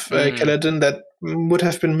of Kaladin. That would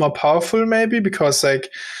have been more powerful maybe, because like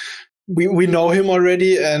we know him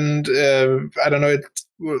already, and I don't know, it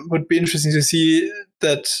would be interesting to see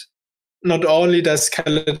that not only does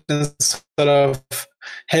Kaladin sort of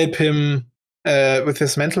help him with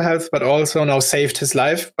his mental health, but also now saved his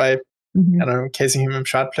life by casing him in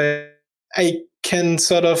Shardplate. I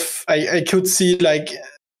could see like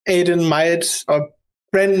Aiden might, or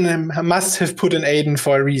Brandon must have put in Aiden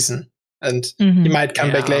for a reason, and he might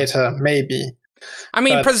come back later, maybe. I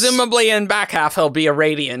mean, presumably in back half he'll be a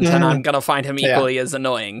Radiant, and I'm gonna find him equally as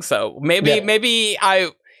annoying. So maybe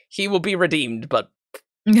he will be redeemed. But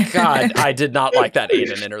God, I did not like that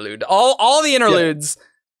Aiden interlude. All the interludes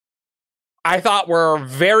I thought were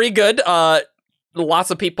very good.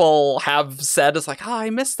 Lots of people have said it's like, I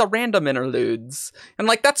miss the random interludes. And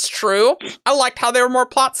like, that's true. I liked how they were more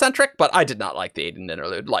plot centric, but I did not like the Aiden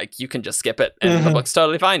interlude. Like, you can just skip it and the book's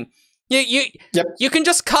totally fine. You can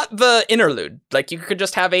just cut the interlude. Like, you could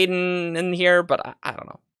just have Aiden in here, but I don't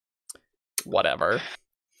know. Whatever.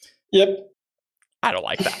 Yep. I don't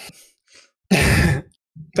like that.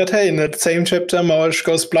 But hey, in that same chapter, Moash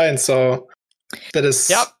goes blind, so that is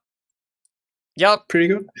Yep. pretty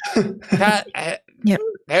good.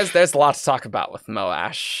 There's a lot to talk about with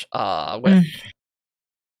Moash. With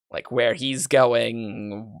like where he's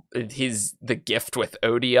going, the gift with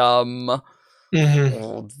Odium.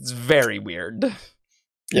 It's very weird.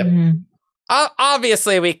 Yep.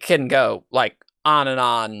 Obviously, we can go like on and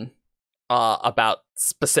on about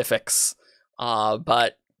specifics.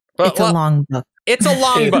 But it's a long book. It's a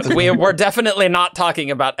long book. We're definitely not talking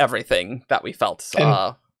about everything that we felt.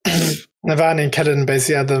 Navani and Kaladin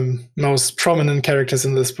basically are the most prominent characters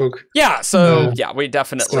in this book. Yeah, so we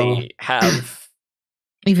definitely have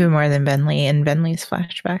even more than Benley and Benley's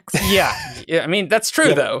flashbacks. Yeah, I mean that's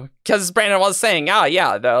true though, because Brandon was saying,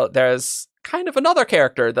 though there's kind of another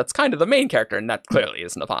character that's kind of the main character, and that clearly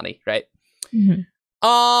is Navani, right?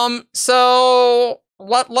 So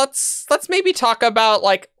let's maybe talk about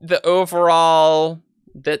like the overall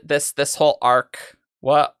this whole arc.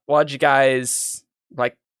 What'd you guys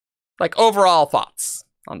like overall thoughts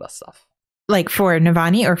on this stuff? Like for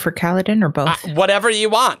Navani or for Kaladin or both? Whatever you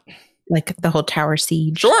want. Like the whole tower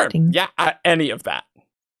siege. Sure. thing. Yeah, any of that.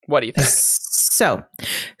 What do you think? So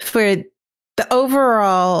for the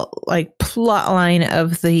overall like plot line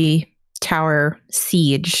of the tower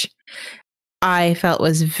siege, I felt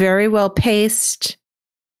was very well paced.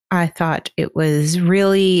 I thought it was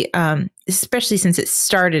really, especially since it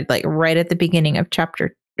started like right at the beginning of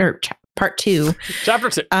part 2. Chapter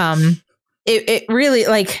 2. It really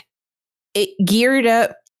like it geared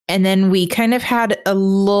up, and then we kind of had a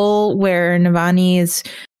lull where Navani is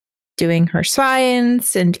doing her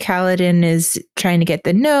science and Kaladin is trying to get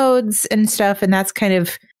the nodes and stuff, and that's kind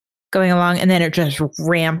of going along, and then it just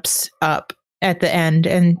ramps up at the end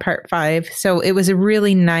in part 5. So it was a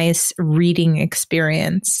really nice reading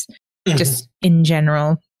experience, just in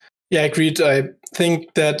general. Yeah, agreed. I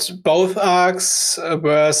think that both arcs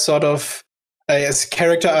were sort of as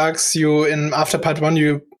character arcs. After part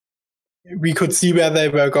 1, we could see where they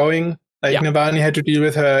were going. Like Navani had to deal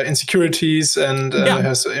with her insecurities and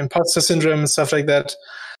her imposter syndrome and stuff like that.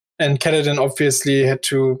 And Kaladin obviously had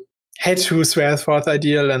to swear forth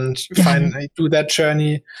ideal and do that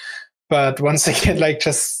journey. But once again, like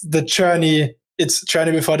just the journey, it's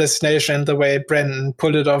journey before destination, and the way Brendan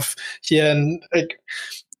pulled it off here. And like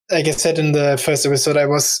I said in the first episode, I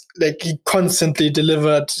was like, he constantly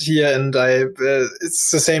delivered here, and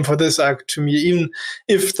it's the same for this arc to me. Even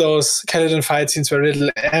if those Kaladin fight scenes were a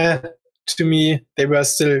little to me, they were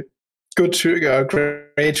still good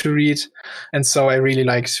great to read, and so I really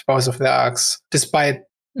liked both of their arcs, despite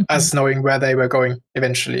us knowing where they were going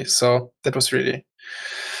eventually. So that was really,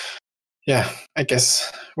 I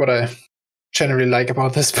guess what I generally like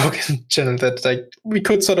about this book in general, that like we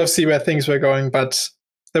could sort of see where things were going, but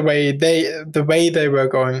the way they were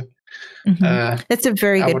going. That's a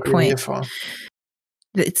very good point.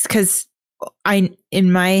 It's because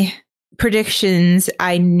in my predictions,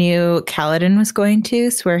 I knew Kaladin was going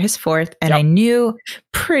to swear his forth, and I knew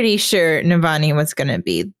pretty sure Navani was going to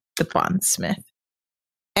be the bondsmith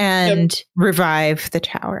and revive the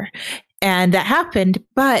tower. And that happened,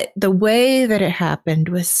 but the way that it happened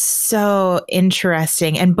was so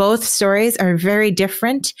interesting. And both stories are very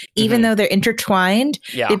different, even though they're intertwined.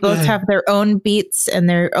 Yeah. They both have their own beats and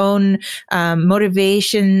their own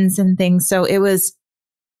motivations and things. So it was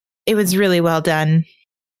really well done.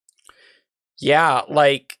 Yeah,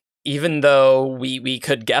 like even though we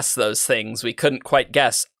could guess those things, we couldn't quite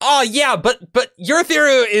guess. Oh yeah, but your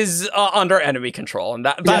theory is under enemy control, and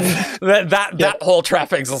that whole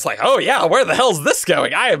trappings was like, oh yeah, where the hell's this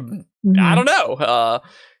going? I don't know.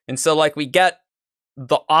 And so like we get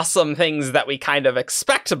the awesome things that we kind of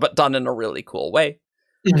expect, but done in a really cool way.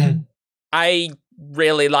 I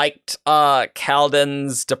really liked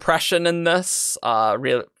Kaladin's depression in this. As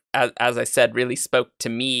I said, really spoke to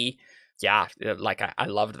me. Yeah, like I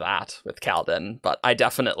loved that with Kaladin, but I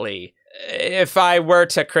definitely, if I were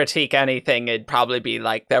to critique anything, it'd probably be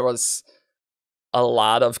like there was a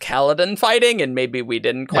lot of Kaladin fighting, and maybe we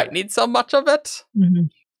didn't quite need so much of it.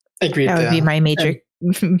 Agreed. That would be my major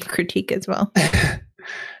critique as well.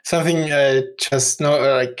 Something I just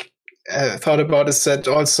thought about is that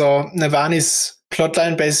also Navani's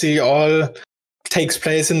plotline basically all takes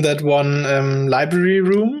place in that one library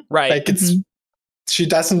room. Right. Like she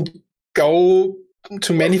doesn't go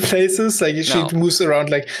to many places. Like she moves around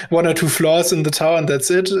like 1 or 2 floors in the tower, and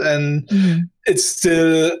that's it. And it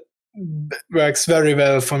still works very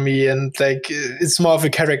well for me. And like it's more of a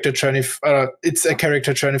character journey. It's a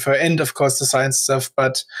character journey for her, and of course the science stuff,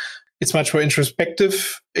 but it's much more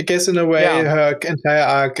introspective, I guess, in a way, her entire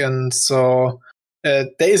arc. And so there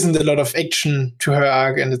isn't a lot of action to her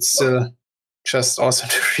arc, and it's still just awesome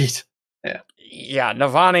to read. Yeah,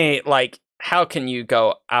 Navani, like, how can you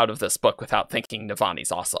go out of this book without thinking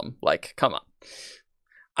Navani's awesome? Like, come on.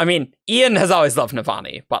 I mean, Ian has always loved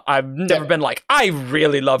Navani, but I've never been like, I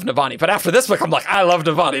really love Navani. But after this book, I'm like, I love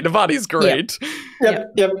Navani. Navani's great.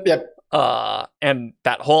 Yep. And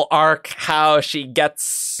that whole arc, how she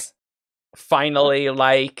gets finally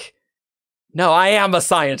like, no, I am a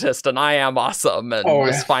scientist and I am awesome, and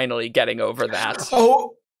is finally getting over that.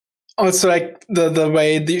 Also, like the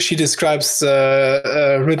way she describes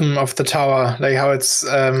the rhythm of the tower, like how it's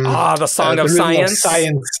the song of science,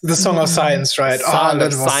 the song of science, right? Song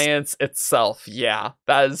of science itself,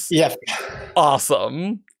 that is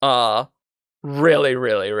awesome. Really,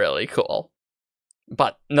 really, really cool.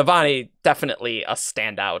 But Navani, definitely a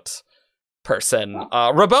standout person.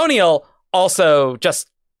 Raboniel, also just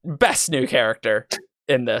best new character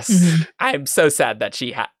in this. I'm so sad that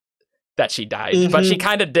she died, but she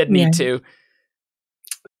kind of did need to.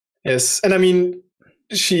 Yes, and I mean,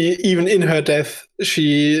 she, even in her death,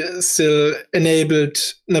 she still enabled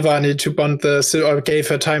Navani to bond or gave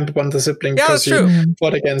her time to bond the sibling because she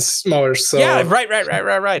fought against Mars. So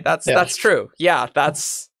right. That's true.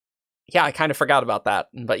 I kind of forgot about that,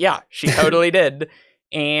 but she totally did.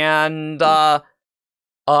 And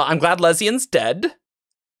I'm glad Lesian's dead.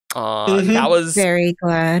 That was very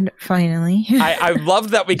glad finally. I loved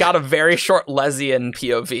that we got a very short Lesian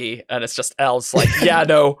POV, and it's just Elle's like, yeah,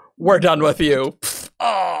 no, we're done with you.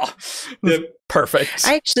 Perfect.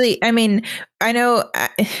 I mean, I know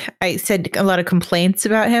I said a lot of complaints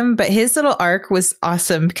about him, but his little arc was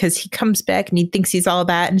awesome because he comes back and he thinks he's all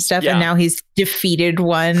that and stuff, and now he's defeated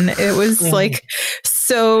one. It was like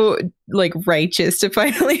so like righteous to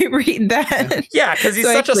finally read that. Yeah, because he's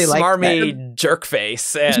such a smarmy jerk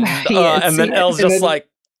face, and then Elle's just like,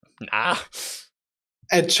 nah.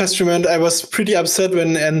 I just remembered I was pretty upset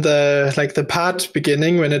when in the part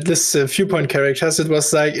beginning when it lists viewpoint characters, it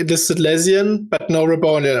was like it listed Lesian but no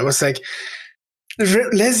Reboniel. I was like,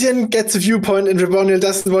 Lesian gets a viewpoint and Reboniel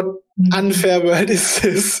doesn't. What unfair word is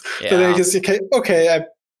this? Yeah. But I guess okay,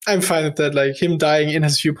 I'm fine with that. Like him dying in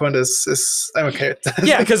his viewpoint is I'm okay with that.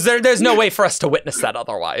 Yeah, because there's no way for us to witness that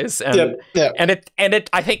otherwise. And and it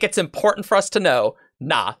I think it's important for us to know,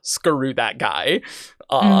 nah, screw that guy.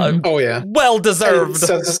 Oh yeah, well deserved.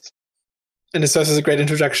 And it serves as a great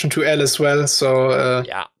introduction to Elle as well. So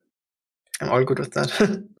yeah, I'm all good with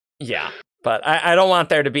that. Yeah, but I don't want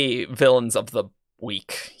there to be villains of the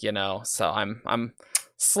week, you know. So I'm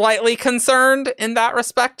slightly concerned in that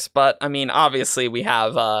respect. But I mean, obviously we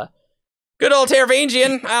have good old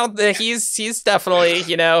Taravangian. He's definitely,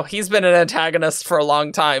 you know, he's been an antagonist for a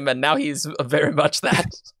long time, and now he's very much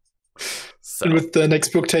that. So. And with the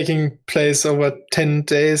next book taking place over 10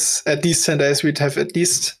 days, at least 10 days, we'd have at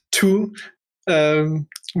least 2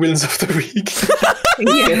 villains of the week.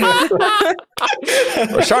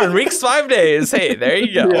 We're starting week's 5 days. Hey, there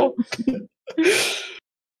you go.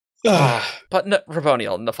 Yeah. But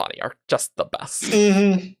Reboniel and Navani are just the best.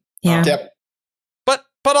 Mm-hmm. Yeah. Yep.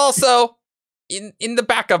 But also, in the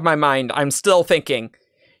back of my mind, I'm still thinking,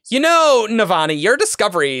 you know, Navani, your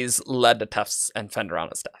discoveries led to Tef's and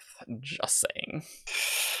Fenderana's death. Just saying.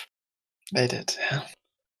 They did, yeah.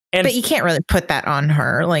 But you can't really put that on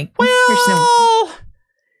her. Like, well,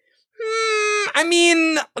 I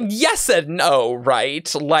mean, yes and no,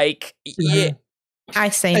 right? Like, yeah. I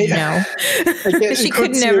say no. She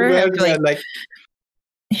could never have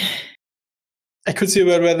I could see a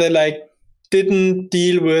world where they like didn't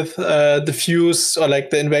deal with the fuse or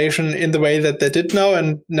like the invasion in the way that they did now,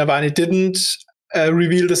 and Navani didn't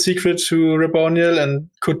reveal the secret to Reboniel and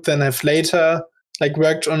could then have later like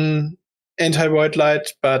worked on anti-void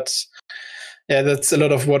light. But yeah, that's a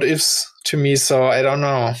lot of what ifs to me, so I don't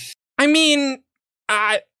know. I mean,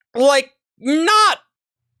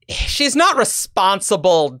 she's not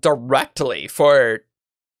responsible directly for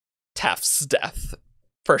Tef's death,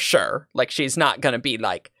 for sure. Like, she's not gonna be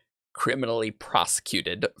like criminally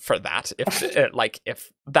prosecuted for that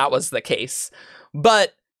if that was the case.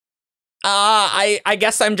 But I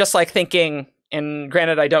guess I'm just like thinking, and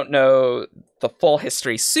granted I don't know the full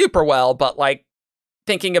history super well, but like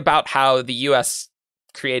thinking about how the US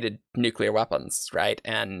created nuclear weapons, right?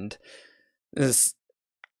 And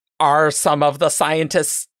are some of the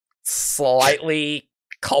scientists slightly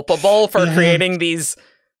culpable for creating these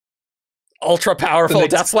ultra powerful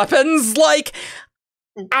death weapons? Like,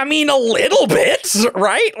 I mean, a little bit,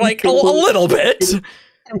 right? Like, a little bit.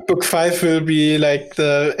 Book 5 will be like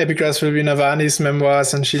the epigraphs will be Navani's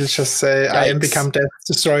memoirs, and she'll just say, "I am become death,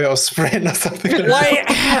 destroyer of Spren," or something. Like,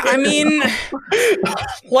 I mean,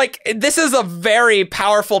 like, this is a very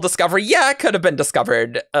powerful discovery. Yeah, it could have been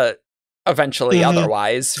discovered eventually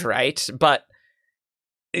otherwise, right? But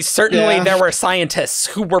certainly there were scientists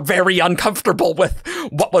who were very uncomfortable with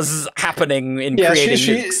what was happening in creating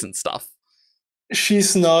nukes and stuff.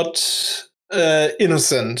 She's not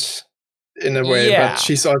innocent in a way, but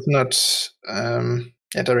she's also not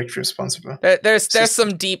directly responsible. There's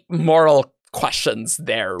some deep moral questions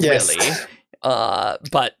there, really.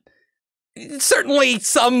 But certainly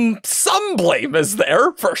some blame is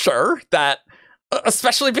there for sure. That,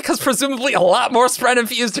 especially because presumably a lot more Spren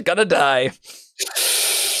infused are gonna die.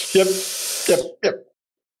 Yep.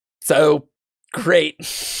 So great.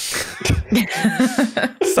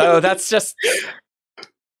 So that's just.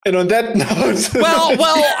 And on that note, well,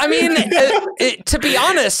 I mean, to be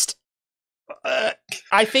honest,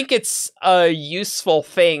 I think it's a useful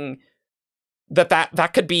thing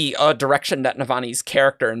that could be a direction that Navani's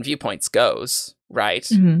character and viewpoints goes, right?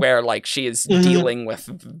 Mm-hmm. Where like she is dealing with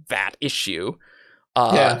that issue.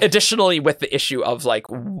 Additionally, with the issue of like,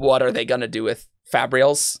 what are they going to do with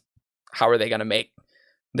Fabrials? How are they going to make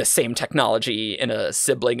the same technology in a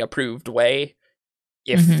sibling approved way?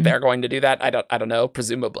 If they're going to do that, I don't know,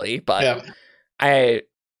 presumably, but I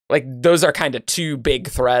like those are kind of 2 big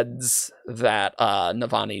threads that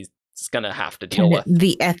Navani is going to have to deal with.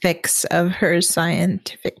 The ethics of her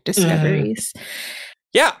scientific discoveries.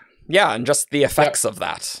 Yeah, and just the effects of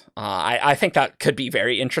that. I think that could be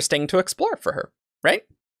very interesting to explore for her, right?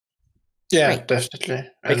 Yeah, definitely.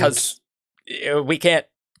 Because we can't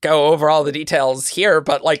go over all the details here,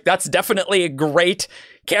 but like that's definitely a great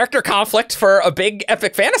character conflict for a big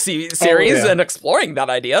epic fantasy series, and exploring that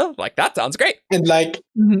idea, like that sounds great. And like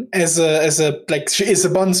as a like she is a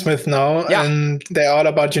bondsmith now, and they're all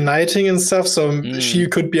about uniting and stuff. So she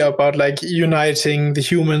could be about like uniting the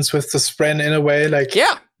humans with the Spren in a way, like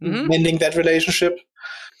mending that relationship.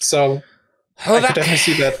 So I could definitely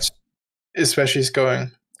see that is where she's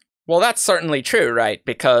going. Well, that's certainly true, right?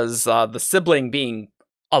 Because the sibling being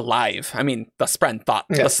alive, I mean, the Spren thought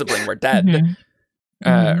the sibling were dead.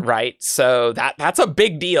 Right, so that's a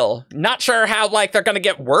big deal. Not sure how like they're gonna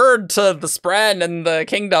get word to the Spren and the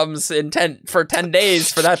kingdoms in 10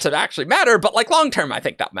 days for that to actually matter, but like long term I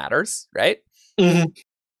think that matters, right?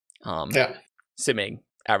 Assuming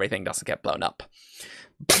everything doesn't get blown up.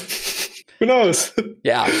 Who knows?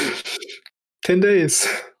 10 days.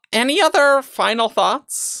 Any other final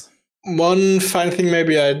thoughts? One final thing,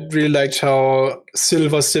 maybe I really liked how Syl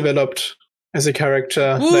was developed as a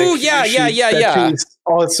character. Ooh, like, she's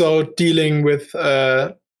also dealing with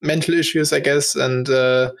mental issues, I guess, and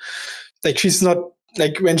like she's not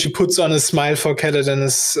like when she puts on a smile for Kaladin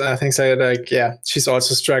and things like that. Like, she's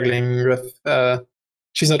also struggling with.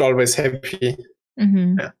 She's not always happy.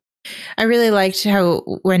 Yeah. I really liked how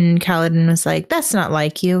when Kaladin was like, "That's not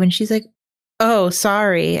like you," and she's like, "Oh,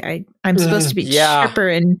 sorry. I'm supposed to be chipper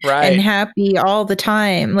and happy all the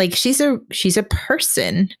time." Like she's a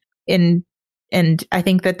person and I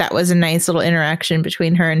think that was a nice little interaction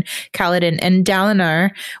between her and Kaladin and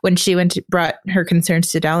Dalinar when she brought her concerns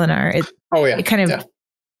to Dalinar. It kind of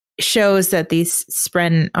shows that these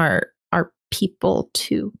Spren are people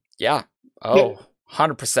too. Yeah. Oh,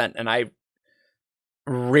 100%. And I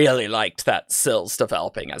really liked that Syl's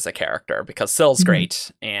developing as a character because Syl's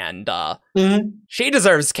great and she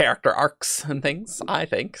deserves character arcs and things, I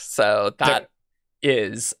think. So that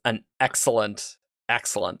is an excellent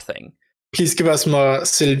thing. Please give us more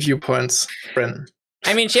Syl viewpoints, Bren.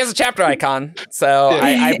 I mean, she has a chapter icon, so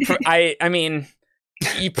I mean,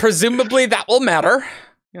 presumably that will matter,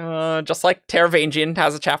 just like Taravangian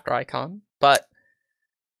has a chapter icon. But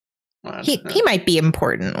he might be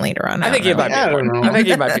important later on. I think he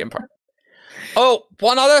might be important. Oh,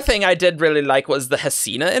 one other thing I did really like was the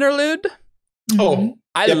Hesina interlude. Oh,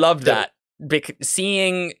 I loved that.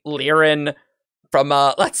 Seeing Lirin from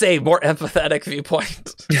a, let's say, more empathetic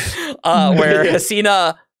viewpoint, where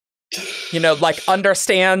Hesina, like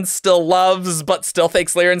understands, still loves, but still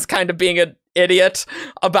thinks Lirin's kind of being an idiot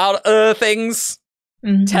about things.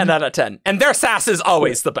 10 out of 10. And their sass is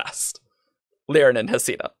always the best. Lirin and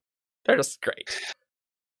Hesina. They're just great.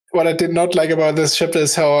 What I did not like about this chapter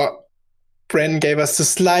is how Bren gave us the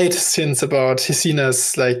slight hints about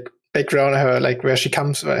Hesina's like background, her like where she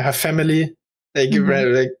comes, her family. She's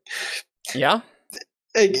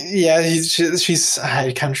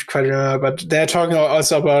I can't quite remember, but they're talking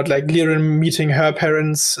also about like Lirin meeting her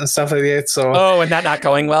parents and stuff like that. So and that not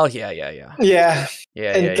going well. Yeah.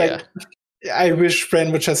 I wish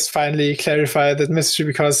Bren would just finally clarify that mystery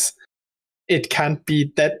because it can't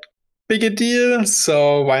be that big a deal.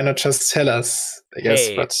 So why not just tell us? I guess.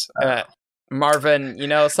 But Marvin,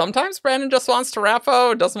 sometimes Brandon just wants to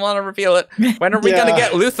rapo, doesn't want to reveal it. When are we going to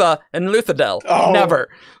get Lutha and Luthadel? Oh. Never.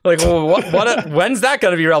 Like, when's that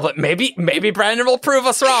going to be relevant? Maybe Brandon will prove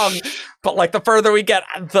us wrong. But like the further we get,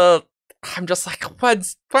 I'm just like, when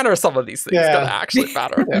are some of these things going to actually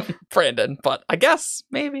matter, Brandon? But I guess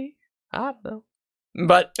maybe, I don't know.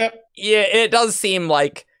 But it does seem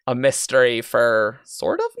like a mystery for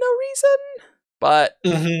sort of no reason. But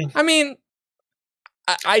I mean,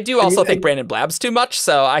 I do also think Brandon blabs too much,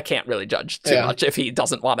 so I can't really judge too much if he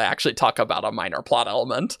doesn't want to actually talk about a minor plot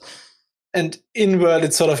element. And in world,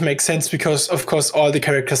 it sort of makes sense because, of course, all the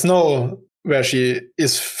characters know where she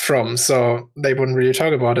is from, so they wouldn't really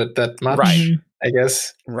talk about it that much, I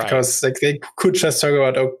guess. Right. Because like they could just talk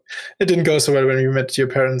about, it didn't go so well when you met your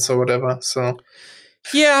parents or whatever. So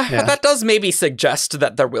yeah, but that does maybe suggest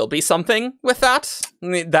that there will be something with that.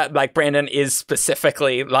 That like Brandon is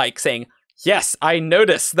specifically like saying, yes, I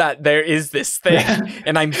noticed that there is this thing,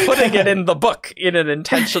 and I'm putting it in the book in an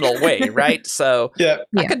intentional way, right? So that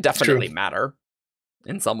could definitely matter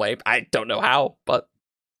in some way. I don't know how, but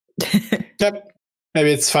maybe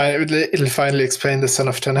it's fine. It'll finally explain the Son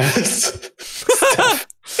of Tanabest stuff.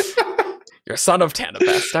 Your Son of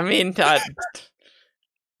Tanabest. I mean,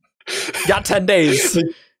 got 10 days.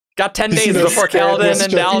 Got 10 days before Kaladin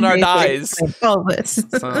and Dalinar dies. All this.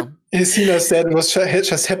 So. Hesina said it was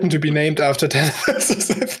just happened to be named after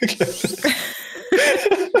Tanabest.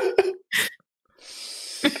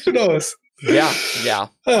 Who knows? Yeah.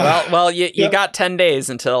 Well, you got 10 days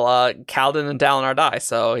until Kaladin and Dalinar die,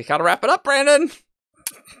 so you got to wrap it up, Brandon.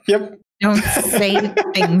 Yep. Don't say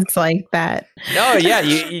things like that. No, yeah,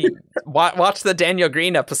 you watch the Daniel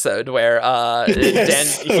Green episode where he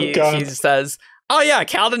says, "Oh yeah,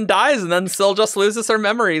 Kaladin dies, and then Syl just loses her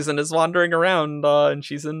memories and is wandering around, and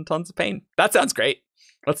she's in tons of pain." That sounds great.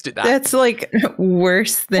 Let's do that. That's like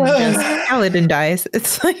worse than just Kaladin dies.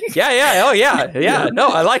 It's like yeah. No,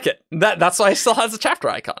 I like it. That's why it still has a chapter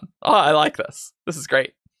icon. Oh, I like this. This is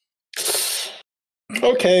great.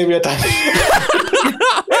 Okay, we are done.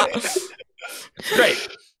 Great.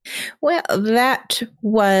 Well, that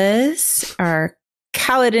was our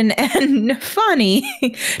Kaladin and Navani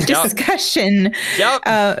discussion.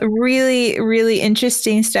 Yep. Really, really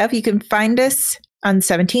interesting stuff. You can find us on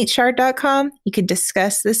 17thshard.com. You can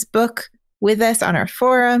discuss this book with us on our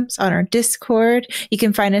forums, on our Discord. You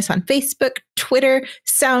can find us on Facebook, Twitter,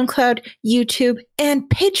 SoundCloud, YouTube, and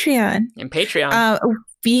Patreon.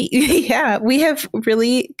 We have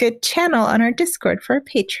really good channel on our Discord for our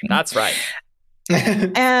Patreon. That's right.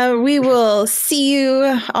 We will see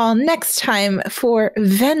you all next time for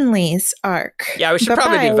Venli's arc. Yeah, we should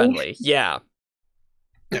probably do Venli. Yeah.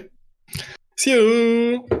 See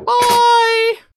you. Bye.